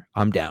this year,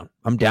 I'm down.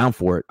 I'm down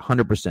for it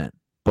 100%.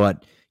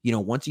 But you know,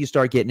 once you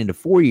start getting into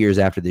 4 years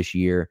after this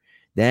year,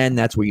 then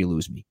that's where you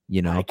lose me.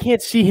 You know, I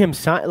can't see him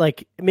sign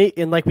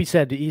and like we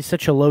said, he's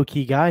such a low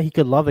key guy. He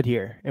could love it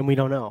here, and we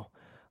don't know.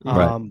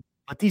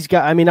 But these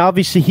guys, I mean,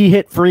 obviously he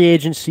hit free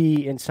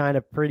agency and signed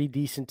a pretty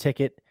decent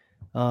ticket.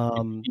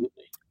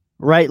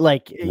 Right,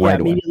 like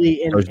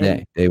immediately first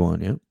day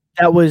one. Yeah,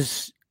 that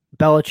was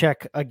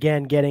Belichick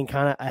again getting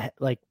kind of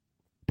like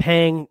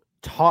paying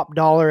top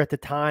dollar at the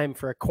time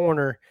for a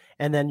corner.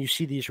 And then you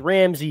see these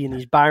Ramsey and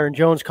these Byron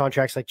Jones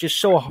contracts, like just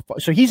so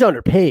he's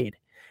underpaid.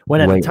 When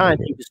at the time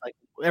he was like,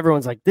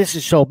 everyone's like, this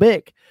is so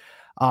big.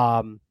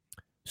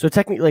 So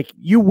technically, like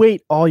you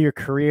wait all your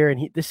career,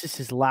 and this is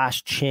his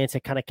last chance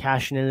at kind of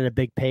cashing in at a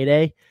big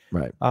payday.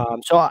 Right.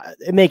 So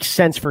it makes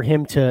sense for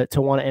him to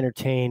want to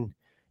entertain,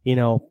 you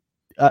know,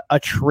 a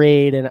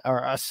trade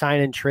or a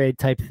sign and trade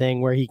type thing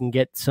where he can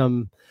get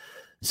some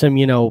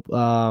you know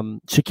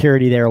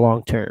security there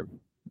long term.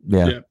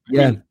 Yeah.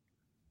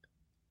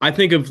 I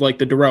think of like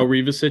the Darrelle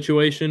Revis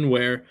situation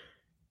where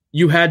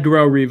you had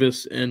Darrelle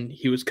Revis and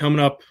he was coming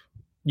up.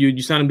 You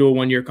signed him to a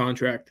 1-year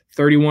contract,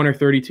 31 or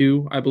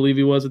 32, I believe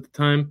he was at the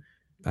time.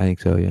 I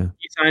think so, yeah.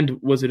 He signed,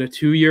 was it a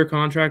 2-year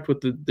contract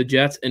with the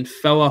Jets and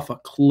fell off a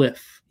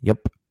cliff? Yep.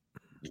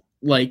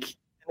 Like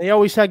they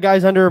always had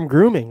guys under him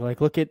grooming.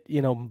 Like look at,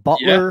 you know,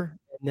 Butler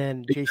and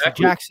then Jason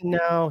Jackson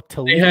now.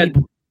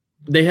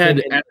 They had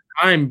at the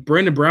time,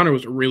 Brandon Browner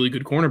was a really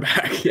good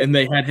cornerback, and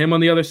they had him on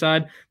the other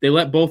side. They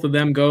let both of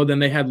them go. Then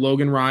they had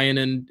Logan Ryan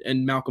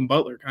and Malcolm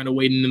Butler kind of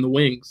waiting in the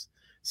wings.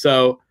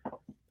 So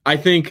I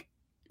think,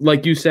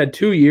 like you said,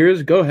 2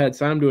 years, go ahead,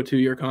 sign him to a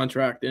 2-year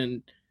contract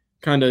and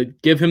kind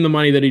of give him the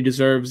money that he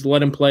deserves,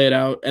 let him play it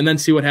out, and then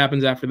see what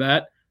happens after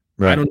that.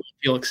 Right. I don't know if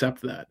he'll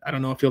accept that. I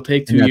don't know if he'll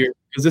take 2 years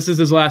because this is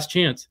his last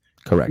chance.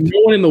 Correct. No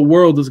one in the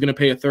world is going to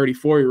pay a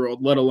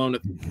 34-year-old, let alone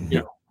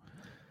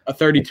a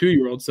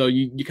 32-year-old. So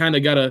you kind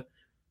of got to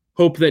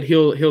hope that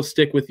he'll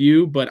stick with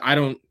you, but I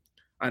don't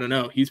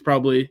know. He's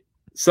probably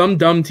some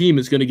dumb team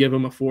is going to give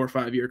him a 4 or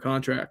 5 year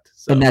contract.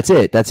 So. And that's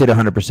it. That's it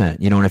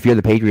 100%. You know, and if you're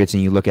the Patriots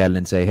and you look at it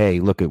and say, hey,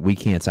 look, we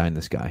can't sign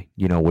this guy.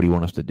 You know, what do you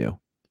want us to do?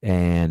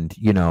 And,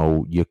 you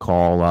know, you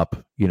call up,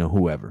 you know,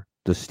 whoever,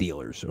 the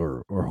Steelers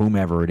or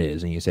whomever it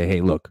is, and you say, hey,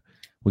 look,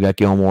 we got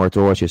Gilmore,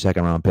 throw us your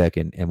 2nd round pick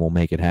and we'll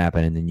make it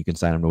happen. And then you can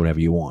sign him to whatever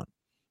you want.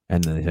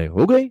 And then they say,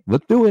 okay,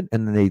 let's do it.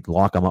 And then they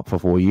lock him up for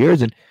 4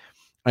 years. And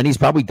he's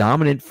probably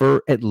dominant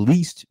for at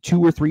least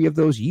 2 or 3 of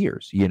those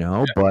years, you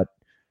know, but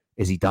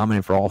is he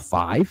dominant for all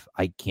 5?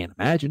 I can't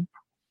imagine.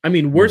 I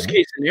mean, worst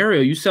case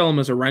scenario, you sell him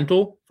as a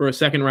rental for a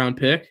 2nd round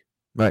pick.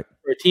 Right.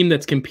 For a team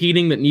that's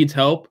competing, that needs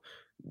help.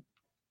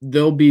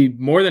 They'll be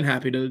more than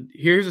happy to,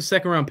 here's a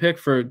 2nd round pick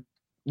for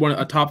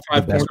a top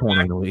 5 best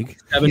corner in the league,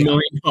 $7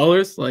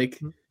 million. Like,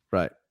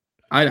 right?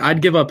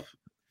 I'd give up.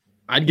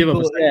 I'd give up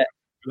a second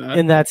for that.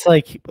 And that's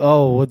like,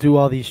 oh, we'll do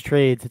all these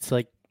trades. It's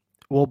like,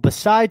 well,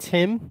 besides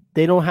him,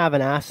 they don't have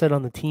an asset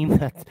on the team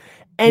that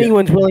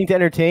anyone's willing to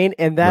entertain,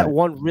 and that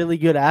one really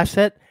good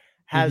asset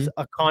has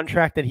a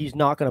contract that he's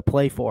not going to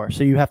play for,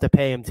 so you have to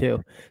pay him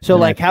too. So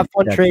like, have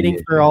fun trading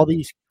for all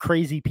these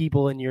crazy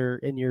people in your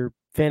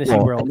fantasy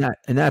world,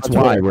 and that's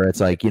why where it's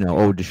like,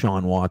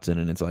 Deshaun Watson,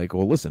 and it's like,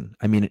 well, listen,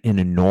 I mean,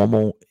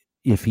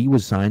 if he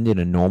was signed in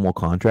a normal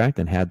contract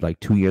and had like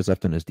 2 years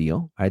left on his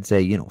deal, I'd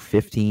say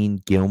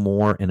 15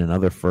 Gilmore and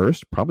another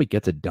first probably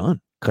gets it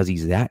done because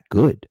he's that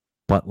good.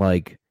 But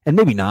like, and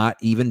maybe not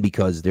even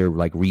because they're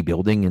like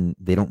rebuilding and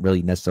they don't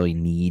really necessarily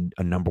need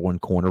a number one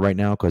corner right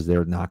now because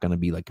they're not going to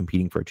be like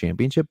competing for a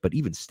championship. But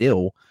even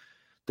still,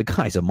 the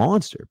guy's a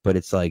monster. But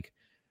it's like,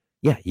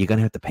 yeah, you're going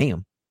to have to pay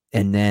him.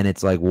 And then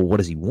it's like, well, what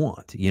does he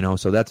want?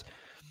 So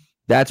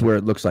that's where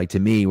it looks like to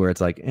me, where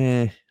it's like,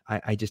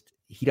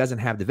 he doesn't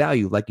have the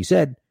value. Like you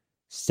said,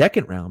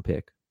 second round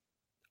pick,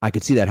 I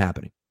could see that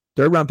happening.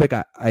 Third round pick,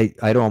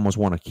 I'd almost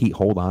want to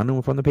hold on to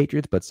him from the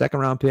Patriots, but second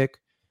round pick,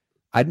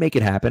 I'd make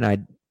it happen.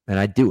 I'd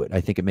do it.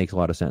 I think it makes a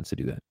lot of sense to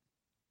do that.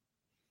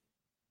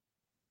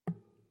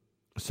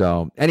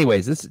 So,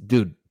 anyways, this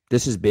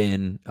has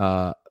been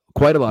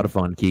quite a lot of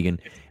fun, Keagan.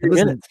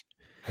 Listen,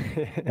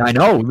 I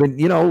know,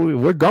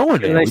 we're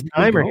going. A nice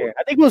timer here.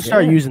 I think we'll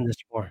start using this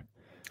more.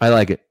 I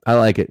like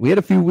it. We had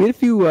a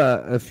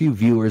few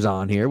viewers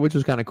on here, which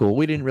was kind of cool.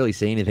 We didn't really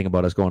say anything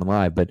about us going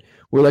live, but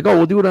we're like, oh,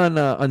 we'll do it on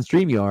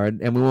StreamYard,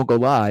 and we won't go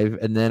live.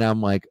 And then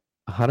I'm like,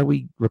 how do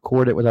we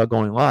record it without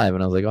going live?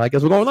 And I was like, I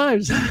guess we're going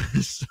live.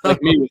 So,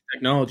 like me with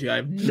technology, I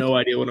have no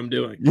idea what I'm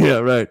doing. Yeah,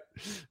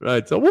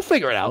 right. So we'll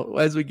figure it out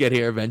as we get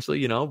here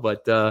eventually,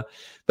 But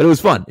it was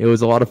fun. It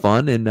was a lot of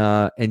fun. And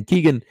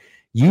Keagan,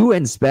 you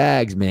and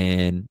Spags,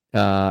 man,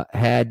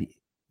 had,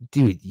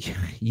 dude,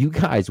 you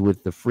guys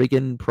with the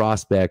freaking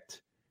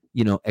prospect,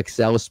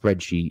 Excel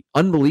spreadsheet,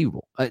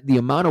 unbelievable. The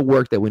amount of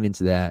work that went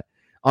into that,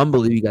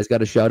 unbelievable. You guys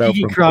got a shout out.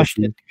 He crushed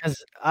it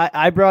because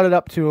I brought it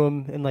up to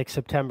him in like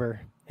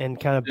September and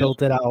kind of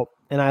built it out.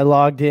 And I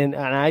logged in,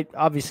 and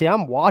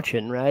I'm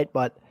watching, right?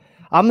 But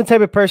I'm the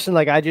type of person,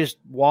 like, I just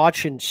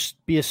watch and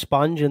be a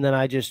sponge, and then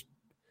I just,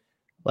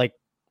 like,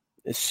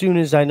 as soon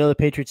as I know the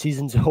Patriot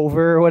season's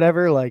over or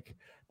whatever, like,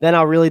 then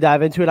I'll really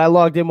dive into it. I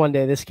logged in one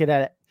day. This kid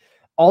had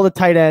all the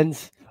tight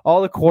ends,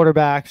 all the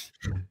quarterbacks,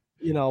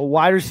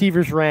 wide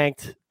receivers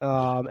ranked,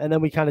 and then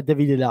we kind of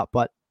divvied it up.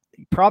 But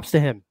props to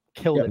him.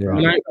 Killed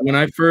it. When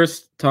I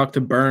first talked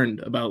to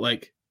Burned about,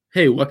 like,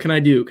 hey, what can I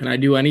do? Can I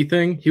do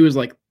anything? He was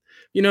like,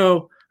 I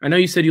know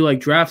you said you like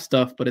draft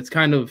stuff, but it's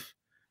kind of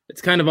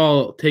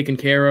all taken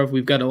care of.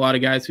 We've got a lot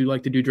of guys who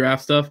like to do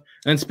draft stuff.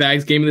 And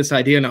Spags gave me this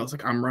idea, and I was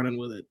like, I'm running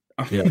with it.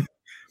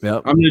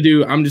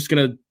 I'm just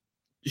gonna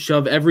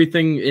shove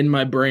everything in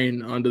my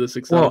brain onto this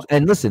Excel. Well,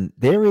 and listen,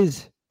 there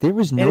is no.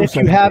 And if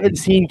you haven't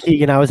seen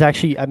Keagan,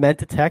 I meant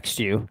to text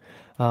you.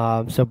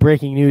 So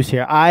breaking news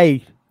here.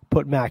 I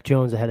put Mac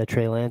Jones ahead of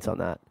Trey Lance on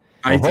that.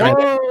 I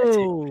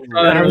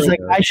was like,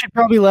 I should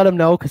probably let him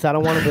know because I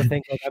don't want him to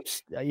think like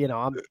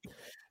I'm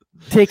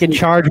taking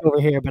charge over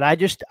here. But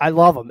I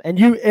love him. And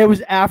it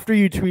was after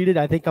you tweeted,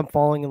 I think I'm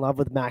falling in love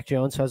with Mac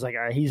Jones. So I was like,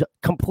 all right, he's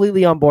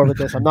completely on board with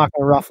this. I'm not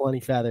going to ruffle any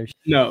feathers.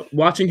 No,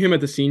 watching him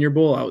at the Senior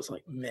Bowl, I was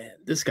like, man,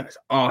 this guy's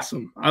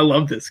awesome. I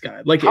love this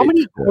guy. Like, how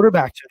many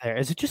quarterbacks are there?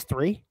 Is it just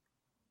 3?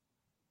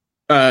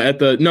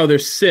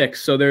 There's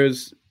 6. So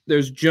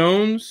there's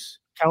Jones,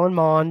 Kellen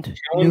Mond,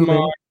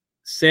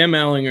 Sam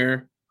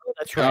Ellinger. Oh,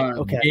 that's right.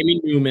 Okay.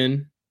 Jamie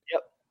Newman.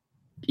 Yep.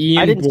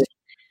 Ian.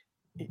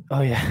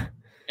 Oh yeah.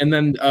 And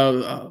then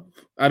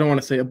I don't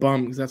want to say a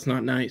bum because that's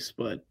not nice,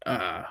 but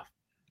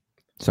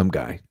some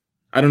guy.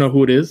 I don't know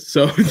who it is,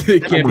 so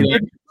it can't be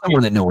like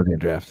someone that no one can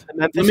draft.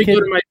 Let me go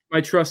to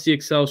my trusty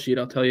Excel sheet.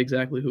 I'll tell you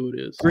exactly who it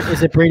is.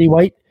 Is it Brady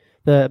White,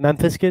 the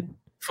Memphis kid?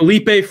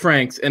 Felipe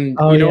Franks, and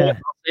what? I'll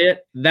say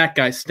it. That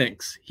guy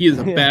stinks. He is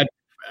a bad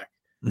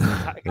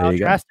quarterback. Kyle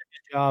Trask did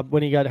his job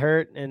when he got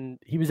hurt, and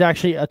he was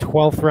actually a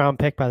 12th round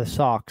pick by the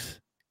Sox.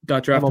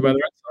 Got drafted by the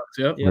Red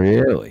Sox. Yep.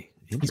 Really?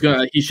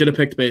 He should have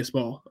picked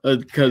baseball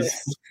because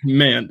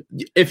man,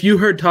 if you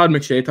heard Todd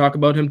McShay talk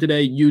about him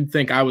today, you'd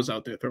think I was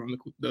out there throwing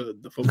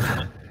the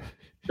football.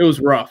 It was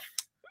rough.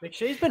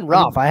 McShay's been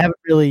rough. I haven't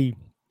really.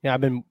 Yeah,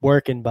 I've been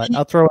working, but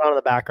I'll throw it on in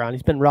the background.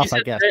 He's been rough, I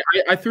guess.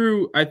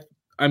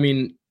 I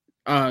mean,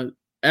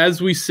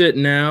 as we sit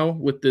now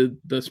with the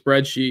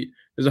spreadsheet,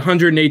 there's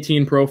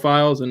 118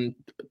 profiles, and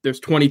there's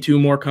 22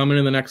 more coming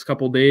in the next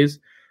couple of days.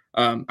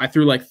 I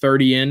threw like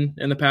 30 in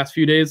the past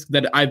few days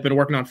that I've been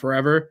working on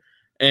forever.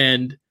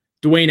 And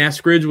Dwayne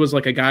Eskridge was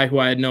like a guy who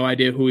I had no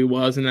idea who he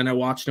was. And then I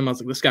watched him. I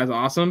was like, this guy's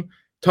awesome.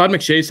 Todd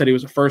McShay said he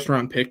was a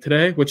first-round pick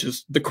today, which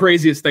is the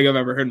craziest thing I've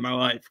ever heard in my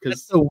life.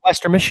 That's the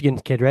Western Michigan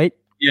kid, right?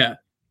 Yeah.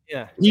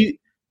 Yeah. He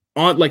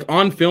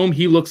on film,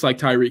 he looks like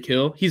Tyreek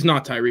Hill. He's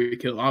not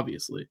Tyreek Hill,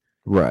 obviously.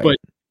 Right. But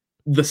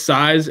the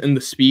size and the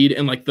speed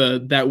and like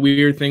that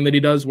weird thing that he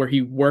does where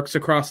he works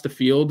across the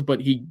field, but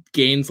he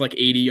gains like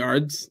 80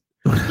 yards.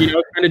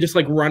 kind of just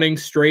like running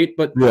straight,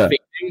 but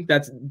fading.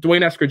 That's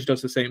Dwayne Eskridge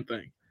does the same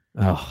thing.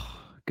 Oh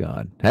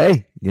God!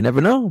 Hey, you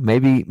never know.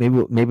 Maybe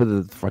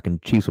the fucking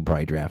Chiefs will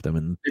probably draft him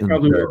in the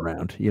third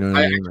round. You know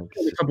what I mean?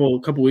 A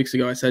couple weeks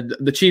ago, I said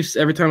the Chiefs.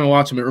 Every time I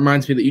watch them, it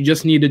reminds me that you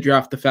just need to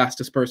draft the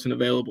fastest person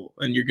available,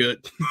 and you're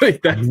good.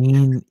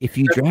 If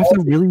you draft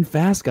a really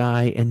fast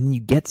guy and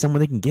you get someone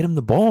that can get him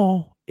the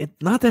ball, it's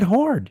not that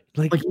hard.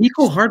 Like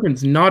Nico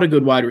Hardman's not a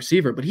good wide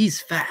receiver, but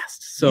he's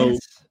fast. So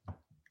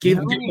give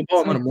him the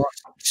ball and let him run.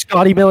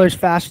 Scotty Miller's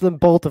faster than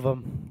both of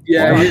them.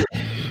 Yeah.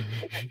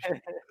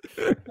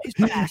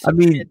 I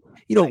mean,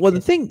 well,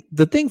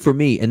 the thing for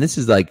me, and this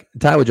is like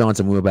Tyler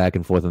Johnson, we were back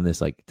and forth on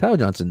this. Like Tyler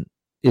Johnson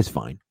is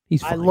fine.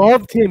 He's fine. I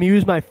loved him. He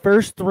was my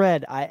first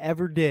thread I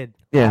ever did.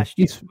 Yeah,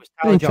 was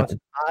Tyler Johnson.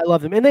 I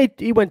loved him, and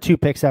he went 2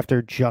 picks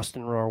after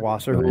Justin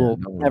Rohrwasser, who will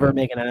never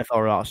make an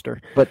NFL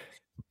roster.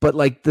 But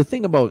like the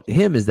thing about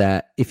him is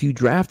that if you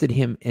drafted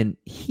him and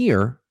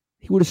here,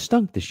 he would have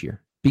stunk this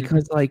year.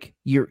 Because like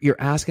you're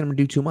asking him to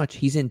do too much.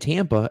 He's in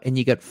Tampa, and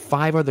you got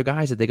 5 other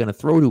guys that they're going to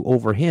throw to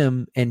over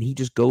him, and he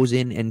just goes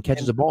in and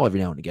catches a ball every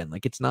now and again.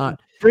 Like it's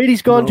not.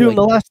 Brady's gone to him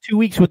the last 2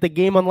 weeks with the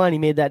game online. He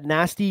made that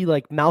nasty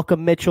like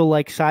Malcolm Mitchell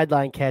like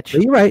sideline catch.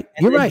 You're right.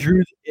 You're right.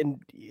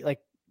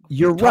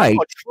 You're right.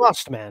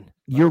 Trust, man.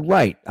 You're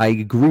right. I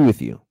agree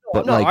with you.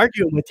 I'm not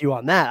arguing with you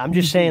on that. I'm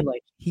just saying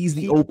like he's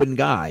the open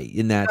guy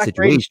in that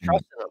situation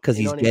because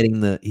he's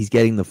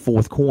getting the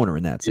fourth corner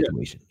in that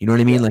situation. You know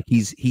what I mean? Like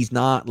he's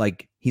not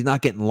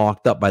getting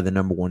locked up by the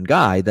number one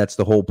guy. That's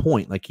the whole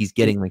point. Like he's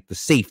getting like the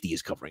safety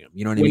is covering him.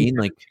 You know what I mean?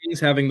 Like he's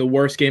having the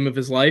worst game of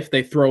his life.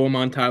 They throw him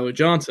on Tyler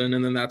Johnson,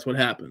 and then that's what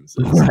happens.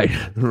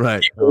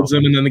 Right. He holds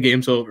him, and then the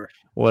game's over.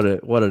 What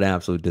an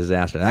absolute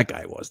disaster that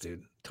guy was,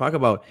 dude. Talk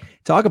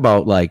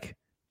about like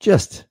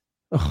just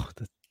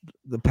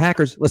the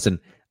Packers. Listen,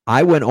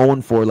 I went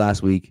 0-4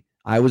 last week.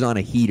 I was on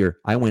a heater.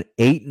 I went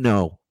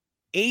 8-0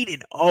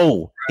 in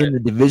the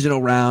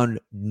divisional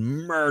round,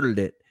 murdered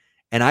it.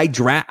 And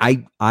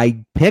I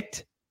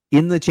picked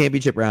in the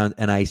championship round,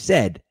 and I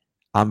said,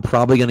 I'm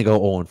probably going to go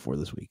 0-4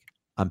 this week.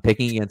 I'm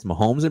picking against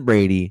Mahomes and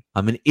Brady.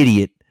 I'm an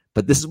idiot,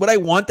 but this is what I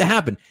want to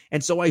happen.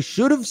 And so I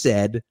should have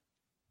said,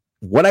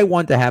 what I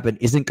want to happen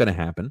isn't going to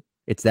happen.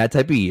 It's that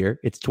type of year.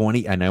 It's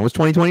 20. I know it's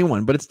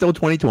 2021, but it's still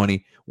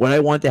 2020. What I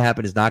want to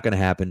happen is not going to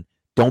happen.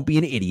 Don't be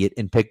an idiot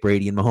and pick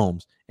Brady and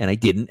Mahomes. And I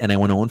didn't, and I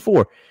went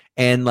 0-4.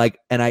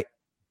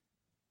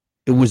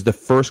 It was the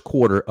first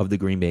quarter of the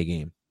Green Bay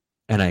game.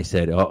 And I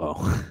said,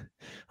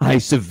 I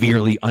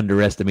severely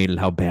underestimated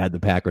how bad the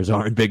Packers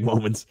are in big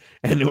moments.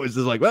 And it was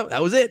just like, well,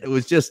 that was it. It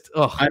was just,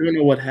 I don't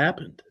know what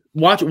happened.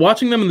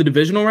 Watching them in the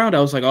divisional round, I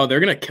was like, they're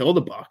going to kill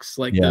the Bucs.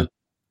 Like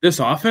this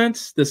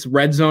offense, this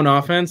red zone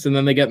offense, and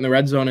then they get in the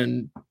red zone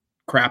and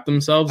crap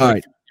themselves. All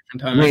right.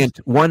 Rant.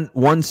 One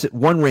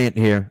rant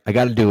here. I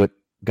got to do it.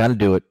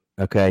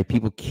 Okay.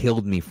 People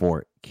killed me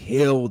for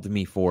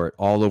it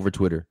all over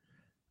Twitter.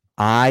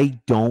 I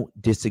don't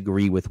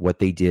disagree with what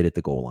they did at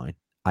the goal line.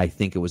 I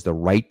think it was the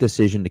right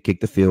decision to kick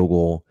the field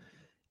goal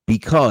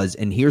because,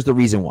 and here's the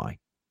reason why.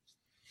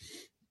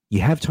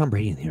 You have Tom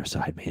Brady on the other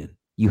side, man.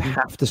 You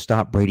have to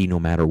stop Brady no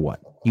matter what.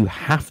 You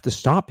have to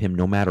stop him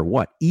no matter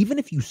what. Even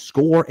if you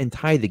score and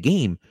tie the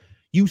game,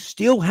 you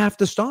still have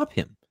to stop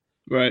him.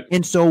 Right.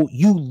 And so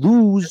you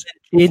lose.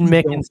 Aiden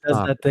Mickens does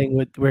that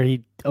thing where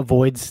he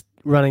avoids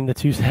running the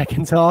 2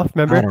 seconds off.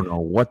 Remember? I don't know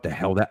what the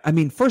hell that. I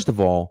mean, first of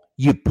all,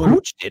 you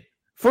poached it.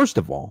 First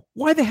of all,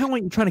 why the hell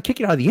aren't you trying to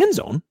kick it out of the end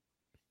zone?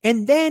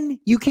 And then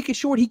you kick it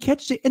short, he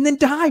catches it, and then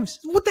dives.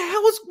 What the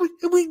hell is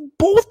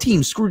both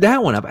teams screwed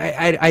that one up?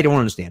 I don't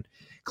understand.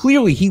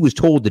 Clearly, he was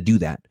told to do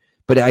that,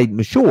 but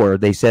I'm sure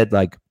they said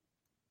like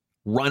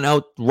run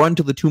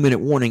to the 2-minute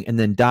warning and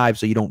then dive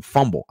so you don't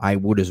fumble. I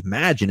would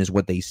imagine is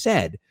what they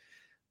said,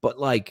 but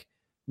like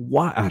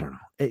why? I don't know.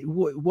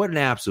 What an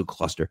absolute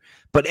cluster.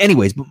 But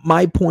anyways,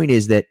 my point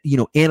is that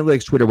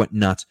analytics Twitter went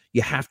nuts.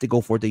 You have to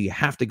go for it. You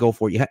have to go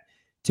for it.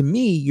 To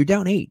me, you're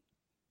down 8.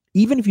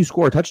 Even if you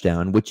score a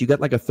touchdown, which you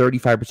got like a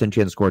 35% chance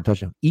to score a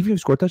touchdown, even if you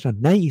score a touchdown,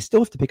 now you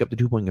still have to pick up the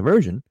 2-point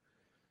conversion,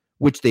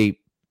 which they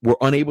were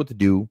unable to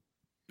do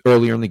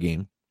earlier in the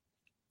game,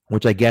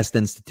 which I guess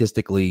then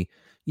statistically,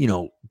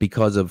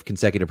 because of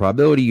consecutive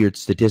probability, you're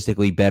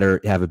statistically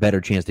have a better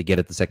chance to get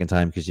it the second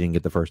time because you didn't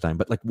get the first time.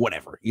 But like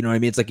whatever, you know what I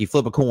mean? It's like you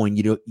flip a coin,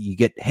 you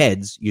get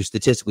heads, you're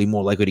statistically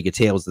more likely to get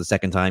tails the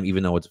second time,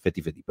 even though it's a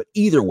 50-50. But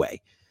either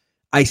way,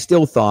 I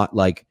still thought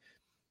like,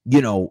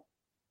 to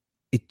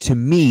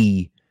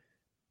me,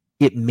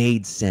 it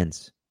made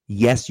sense.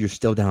 Yes, you're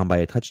still down by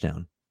a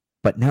touchdown,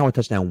 but now a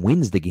touchdown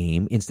wins the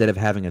game instead of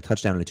having a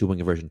touchdown and a 2-point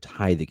conversion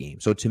tie the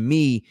game. So to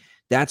me,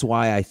 that's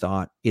why I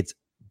thought it's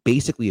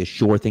basically a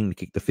sure thing to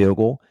kick the field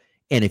goal.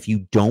 And if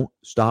you don't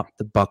stop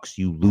the Bucs,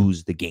 you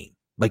lose the game.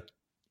 Like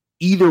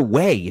either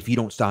way, if you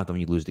don't stop them,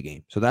 you lose the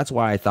game. So that's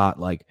why I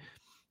thought like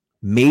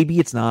maybe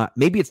it's not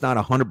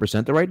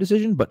 100% the right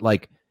decision, but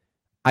like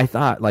I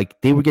thought like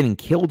they were getting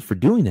killed for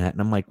doing that. And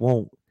I'm like,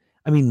 well,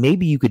 I mean,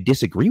 maybe you could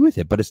disagree with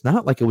it, but it's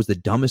not like it was the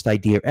dumbest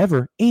idea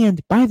ever.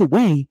 And by the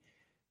way,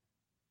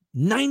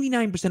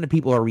 99% of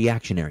people are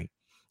reactionary.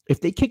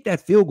 If they kick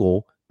that field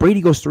goal,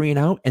 Brady goes 3 and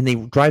out, and they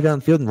drive down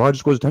the field, and Rodgers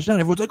scores a touchdown.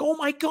 Everyone's like, "Oh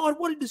my God,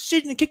 what a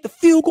decision to kick the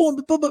field goal!"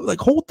 And blah, blah, blah, like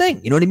whole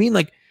thing. You know what I mean?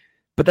 Like,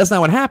 but that's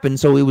not what happened.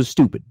 So it was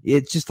stupid.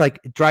 It's just like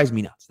it drives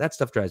me nuts. That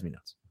stuff drives me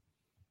nuts.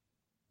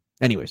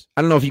 Anyways,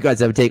 I don't know if you guys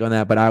have a take on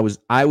that, but I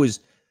was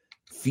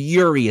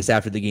furious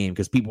after the game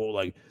because people were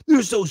like,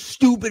 "They're so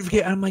stupid."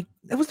 I'm like,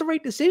 that was the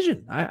right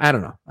decision. I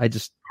don't know. I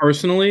just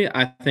personally,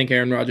 I think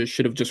Aaron Rodgers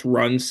should have just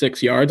run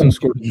 6 yards and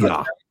scored.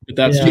 Yeah. But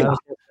that's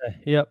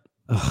Yep.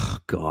 Oh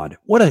God,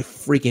 what a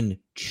freaking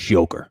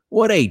joker!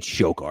 What a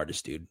joke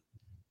artist, dude.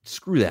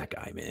 Screw that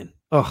guy, man.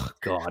 Oh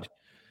God.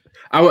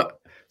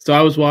 So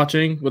I was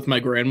watching with my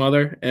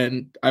grandmother,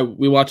 and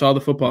we watch all the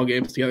football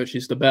games together.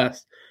 She's the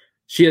best.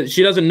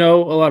 She doesn't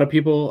know a lot of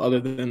people other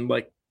than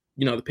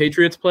the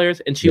Patriots players,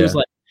 and she was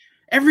like,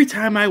 every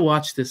time I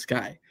watch this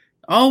guy,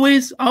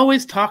 always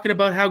talking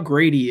about how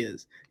great he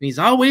is, and he's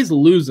always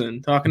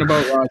losing, talking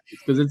about Rodgers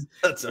because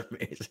that's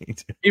amazing.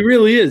 He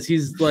really is.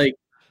 He's like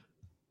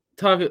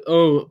talking,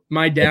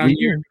 my down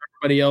year,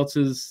 everybody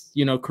else's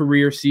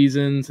career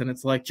seasons, and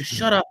it's like, just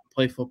shut up and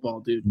play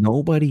football, dude.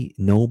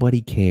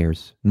 Nobody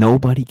cares.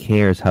 Nobody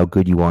cares how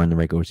good you are in the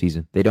regular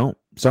season. They don't.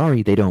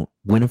 Sorry, they don't.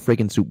 Win a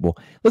freaking Super Bowl.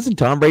 Listen,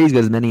 Tom Brady's got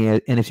as many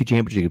NFC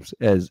championships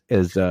as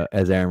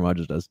Aaron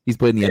Rodgers does. He's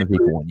played in the NFC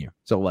for 1 year.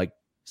 So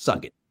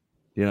suck it.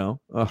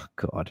 Oh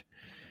God,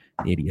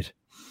 idiot.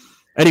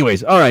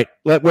 Anyways, all right.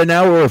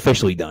 We're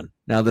officially done.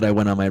 Now that I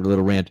went on my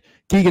little rant,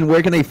 Keagan,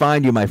 where can they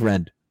find you, my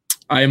friend?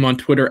 I am on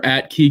Twitter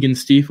at Keagan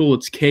Stiefel.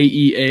 It's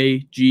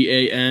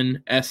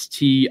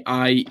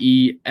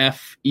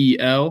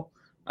KeaganStiefel.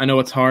 I know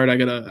it's hard. I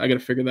gotta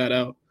figure that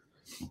out.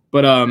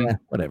 But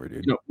whatever,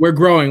 dude. We're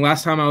growing.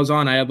 Last time I was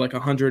on, I had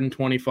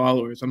 120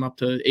 followers. I'm up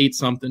to 8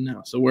 something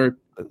now. So we're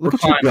look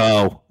at you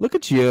go. Look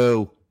at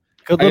you.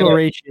 Good little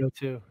ratio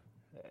too.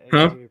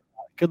 Huh?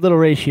 Good little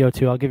ratio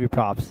too. I'll give you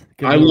props.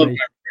 I love my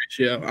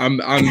ratio.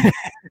 I'm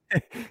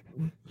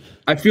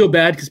I feel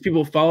bad because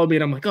people follow me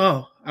and I'm like,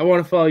 oh, I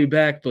want to follow you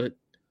back, but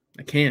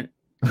I can't.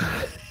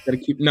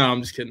 No,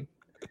 I'm just kidding.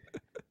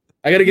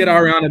 I gotta get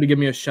Ariana to give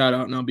me a shout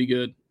out and I'll be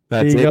good.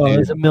 That's it.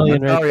 There's $1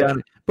 million right there.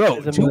 Bro,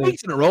 2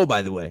 weeks in a row,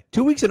 by the way.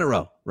 2 weeks in a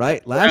row,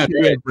 right? Last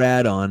year we had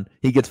Brad on.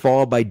 He gets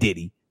followed by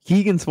Diddy.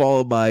 Keegan's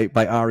followed by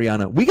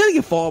Ariana. We got to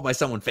get followed by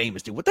someone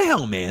famous, dude. What the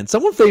hell, man?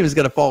 Someone famous is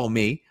going to follow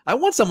me. I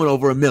want someone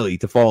over $1 million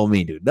to follow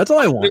me, dude. That's all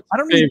I want. I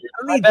don't need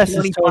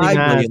 25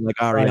 million like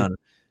Ariana. Right.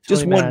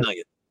 Just 1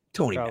 million.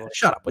 Tony, man,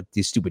 shut up with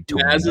these stupid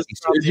Tony. Is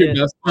your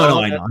best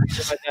follow. I know.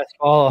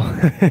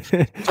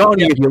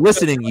 Tony, if you're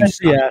listening, you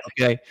suck,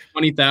 okay?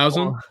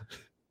 20,000?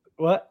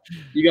 What?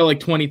 You got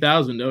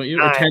 20,000, don't you?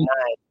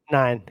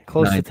 Nine.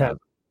 Close to 10.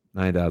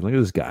 9,000. Look at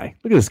this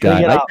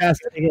guy.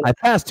 I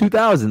passed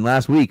 2,000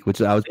 last week,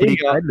 which I was pretty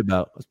excited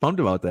about. I was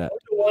pumped about that.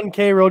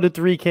 1K, road to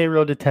 3K,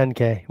 road to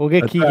 10K. We'll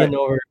get Keagan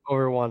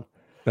over 1.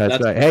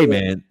 That's right. Hey,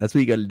 man, that's what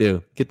you got to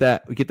do. Get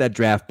that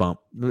draft bump.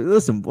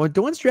 Listen,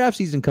 once draft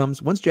season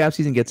comes, once draft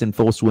season gets in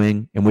full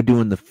swing, and we're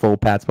doing the full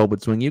Pat's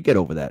Pulpit swing, you get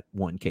over that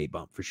 1K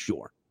bump for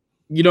sure.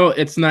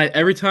 It's not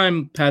every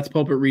time Pat's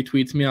Pulpit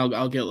retweets me,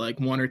 I'll get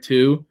 1 or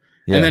 2,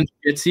 and then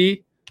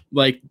Fitzy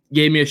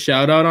gave me a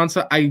shout out on.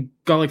 So I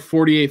got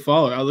 48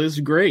 followers. Oh, this is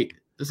great.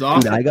 This is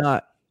awesome.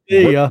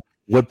 Dude,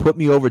 what put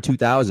me over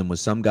 2,000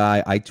 was some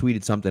guy. I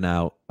tweeted something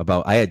out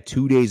about. I had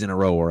 2 days in a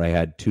row where I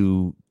had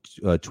two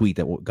tweet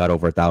that got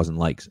over 1,000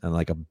 likes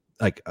and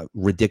a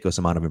ridiculous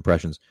amount of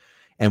impressions.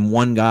 And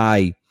one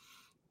guy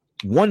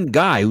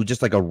who's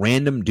just a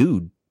random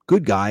dude,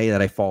 good guy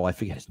that I follow. I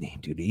forget his name,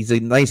 dude. He's a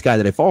nice guy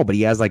that I follow, but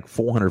he has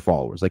 400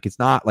 followers. It's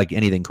not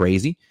anything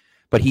crazy,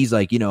 but he's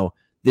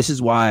this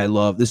is why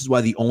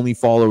the only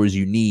followers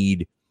you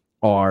need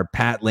are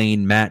Pat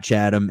Lane, Matt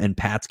Chatham, and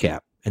Pat's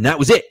Cap. And that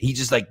was it. He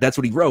just that's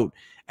what he wrote.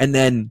 And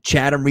then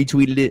Chatham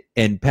retweeted it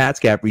and Pat's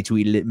Cap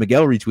retweeted it.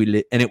 Miguel retweeted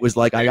it. And it was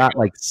I got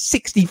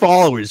 60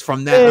 followers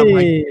from that.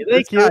 Hey,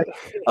 thank you.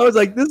 I was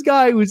this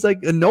guy who's a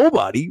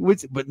nobody,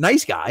 but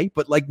nice guy,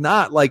 but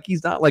not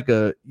he's not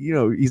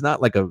he's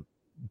not a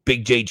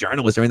big J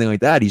journalist or anything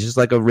like that. He's just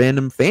a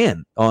random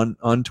fan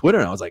on Twitter.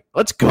 And I was like,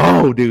 let's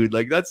go, dude.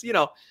 That's,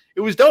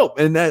 it was dope.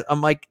 And that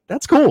I'm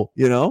that's cool,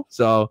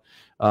 So,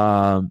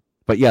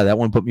 but yeah, that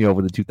one put me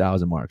over the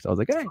 2,000 marks. I was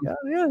like, hey,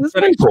 yeah, this is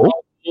pretty cool.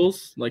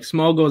 Goals,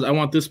 small goals. I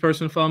want this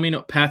person to follow me.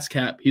 No, Pat's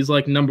Cap. He's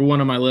number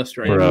 1 on my list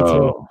right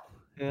now.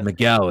 Yeah.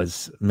 Miguel.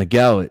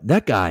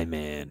 That guy,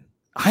 man.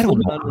 I don't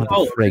know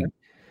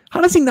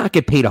how does he not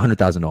get paid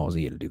 $100,000 a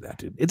year to do that,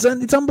 dude? It's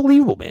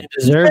unbelievable, man. He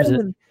deserves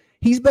it.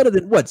 He's better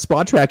than what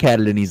Spot Track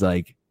had it, and he's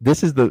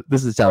this is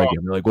salary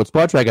game. They're well,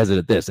 Spot Track has it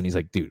at this, and he's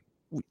dude,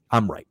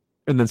 I'm right.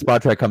 And then Spot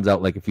Track comes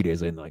out a few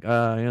days later,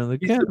 and they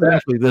can't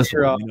actually this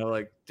one.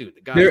 Dude,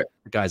 the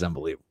guy's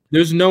unbelievable.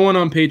 There's no one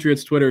on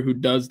Patriots Twitter who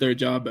does their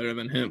job better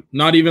than him.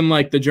 Not even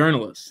the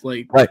journalists.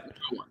 Right.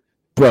 No one.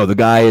 Bro, the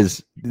guy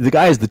is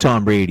the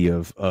Tom Brady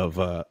of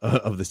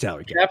the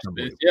salary cap.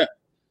 Yeah.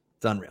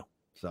 It's unreal.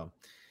 So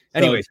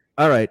anyways,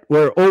 all right.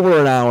 We're over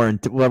an hour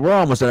we're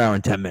almost an hour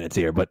and 10 minutes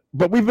here, but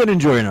we've been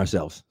enjoying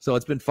ourselves. So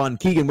it's been fun.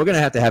 Keagan, we're gonna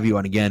have to have you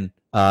on again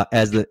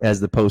as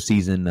the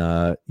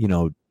postseason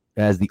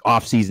as the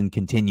off season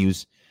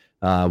continues.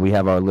 We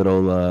have our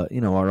little,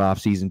 our off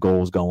season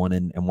goals going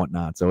and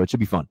whatnot. So it should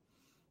be fun.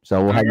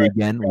 So we'll have you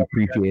again. We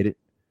appreciate it.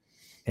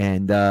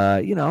 And,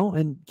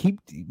 and keep,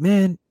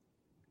 man,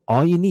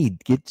 all you need,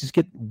 just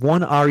get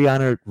one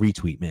Ariana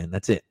retweet, man.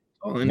 That's it.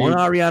 One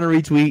Ariana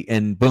retweet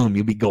and boom,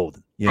 you'll be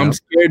golden. You know?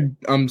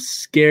 I'm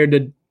scared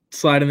to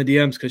slide in the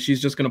DMs because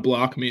she's just going to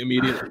block me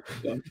immediately.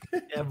 So.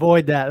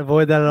 Avoid that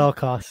at all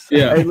costs.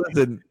 Yeah. Hey,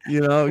 listen,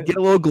 get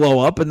a little glow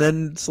up and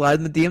then slide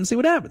in the DM, see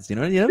what happens. You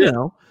never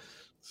know.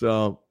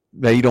 So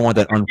you don't want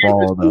that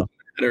unfollow though.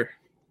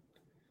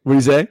 What do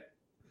you say?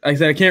 I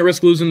said I can't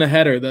risk losing the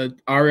header. The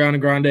Ariana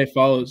Grande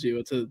follows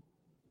you.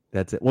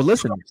 That's it. Well,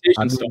 listen,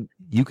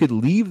 you could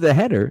leave the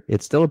header.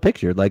 It's still a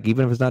picture, like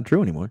even if it's not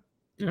true anymore.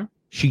 Yeah.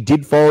 She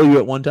did follow you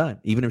at one time,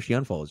 even if she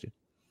unfollows you.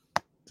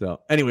 So,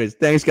 anyways,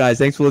 thanks, guys.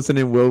 Thanks for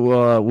listening.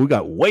 We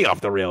got way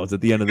off the rails at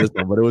the end of this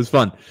one, but it was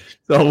fun.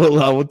 So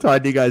we'll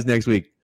talk to you guys next week.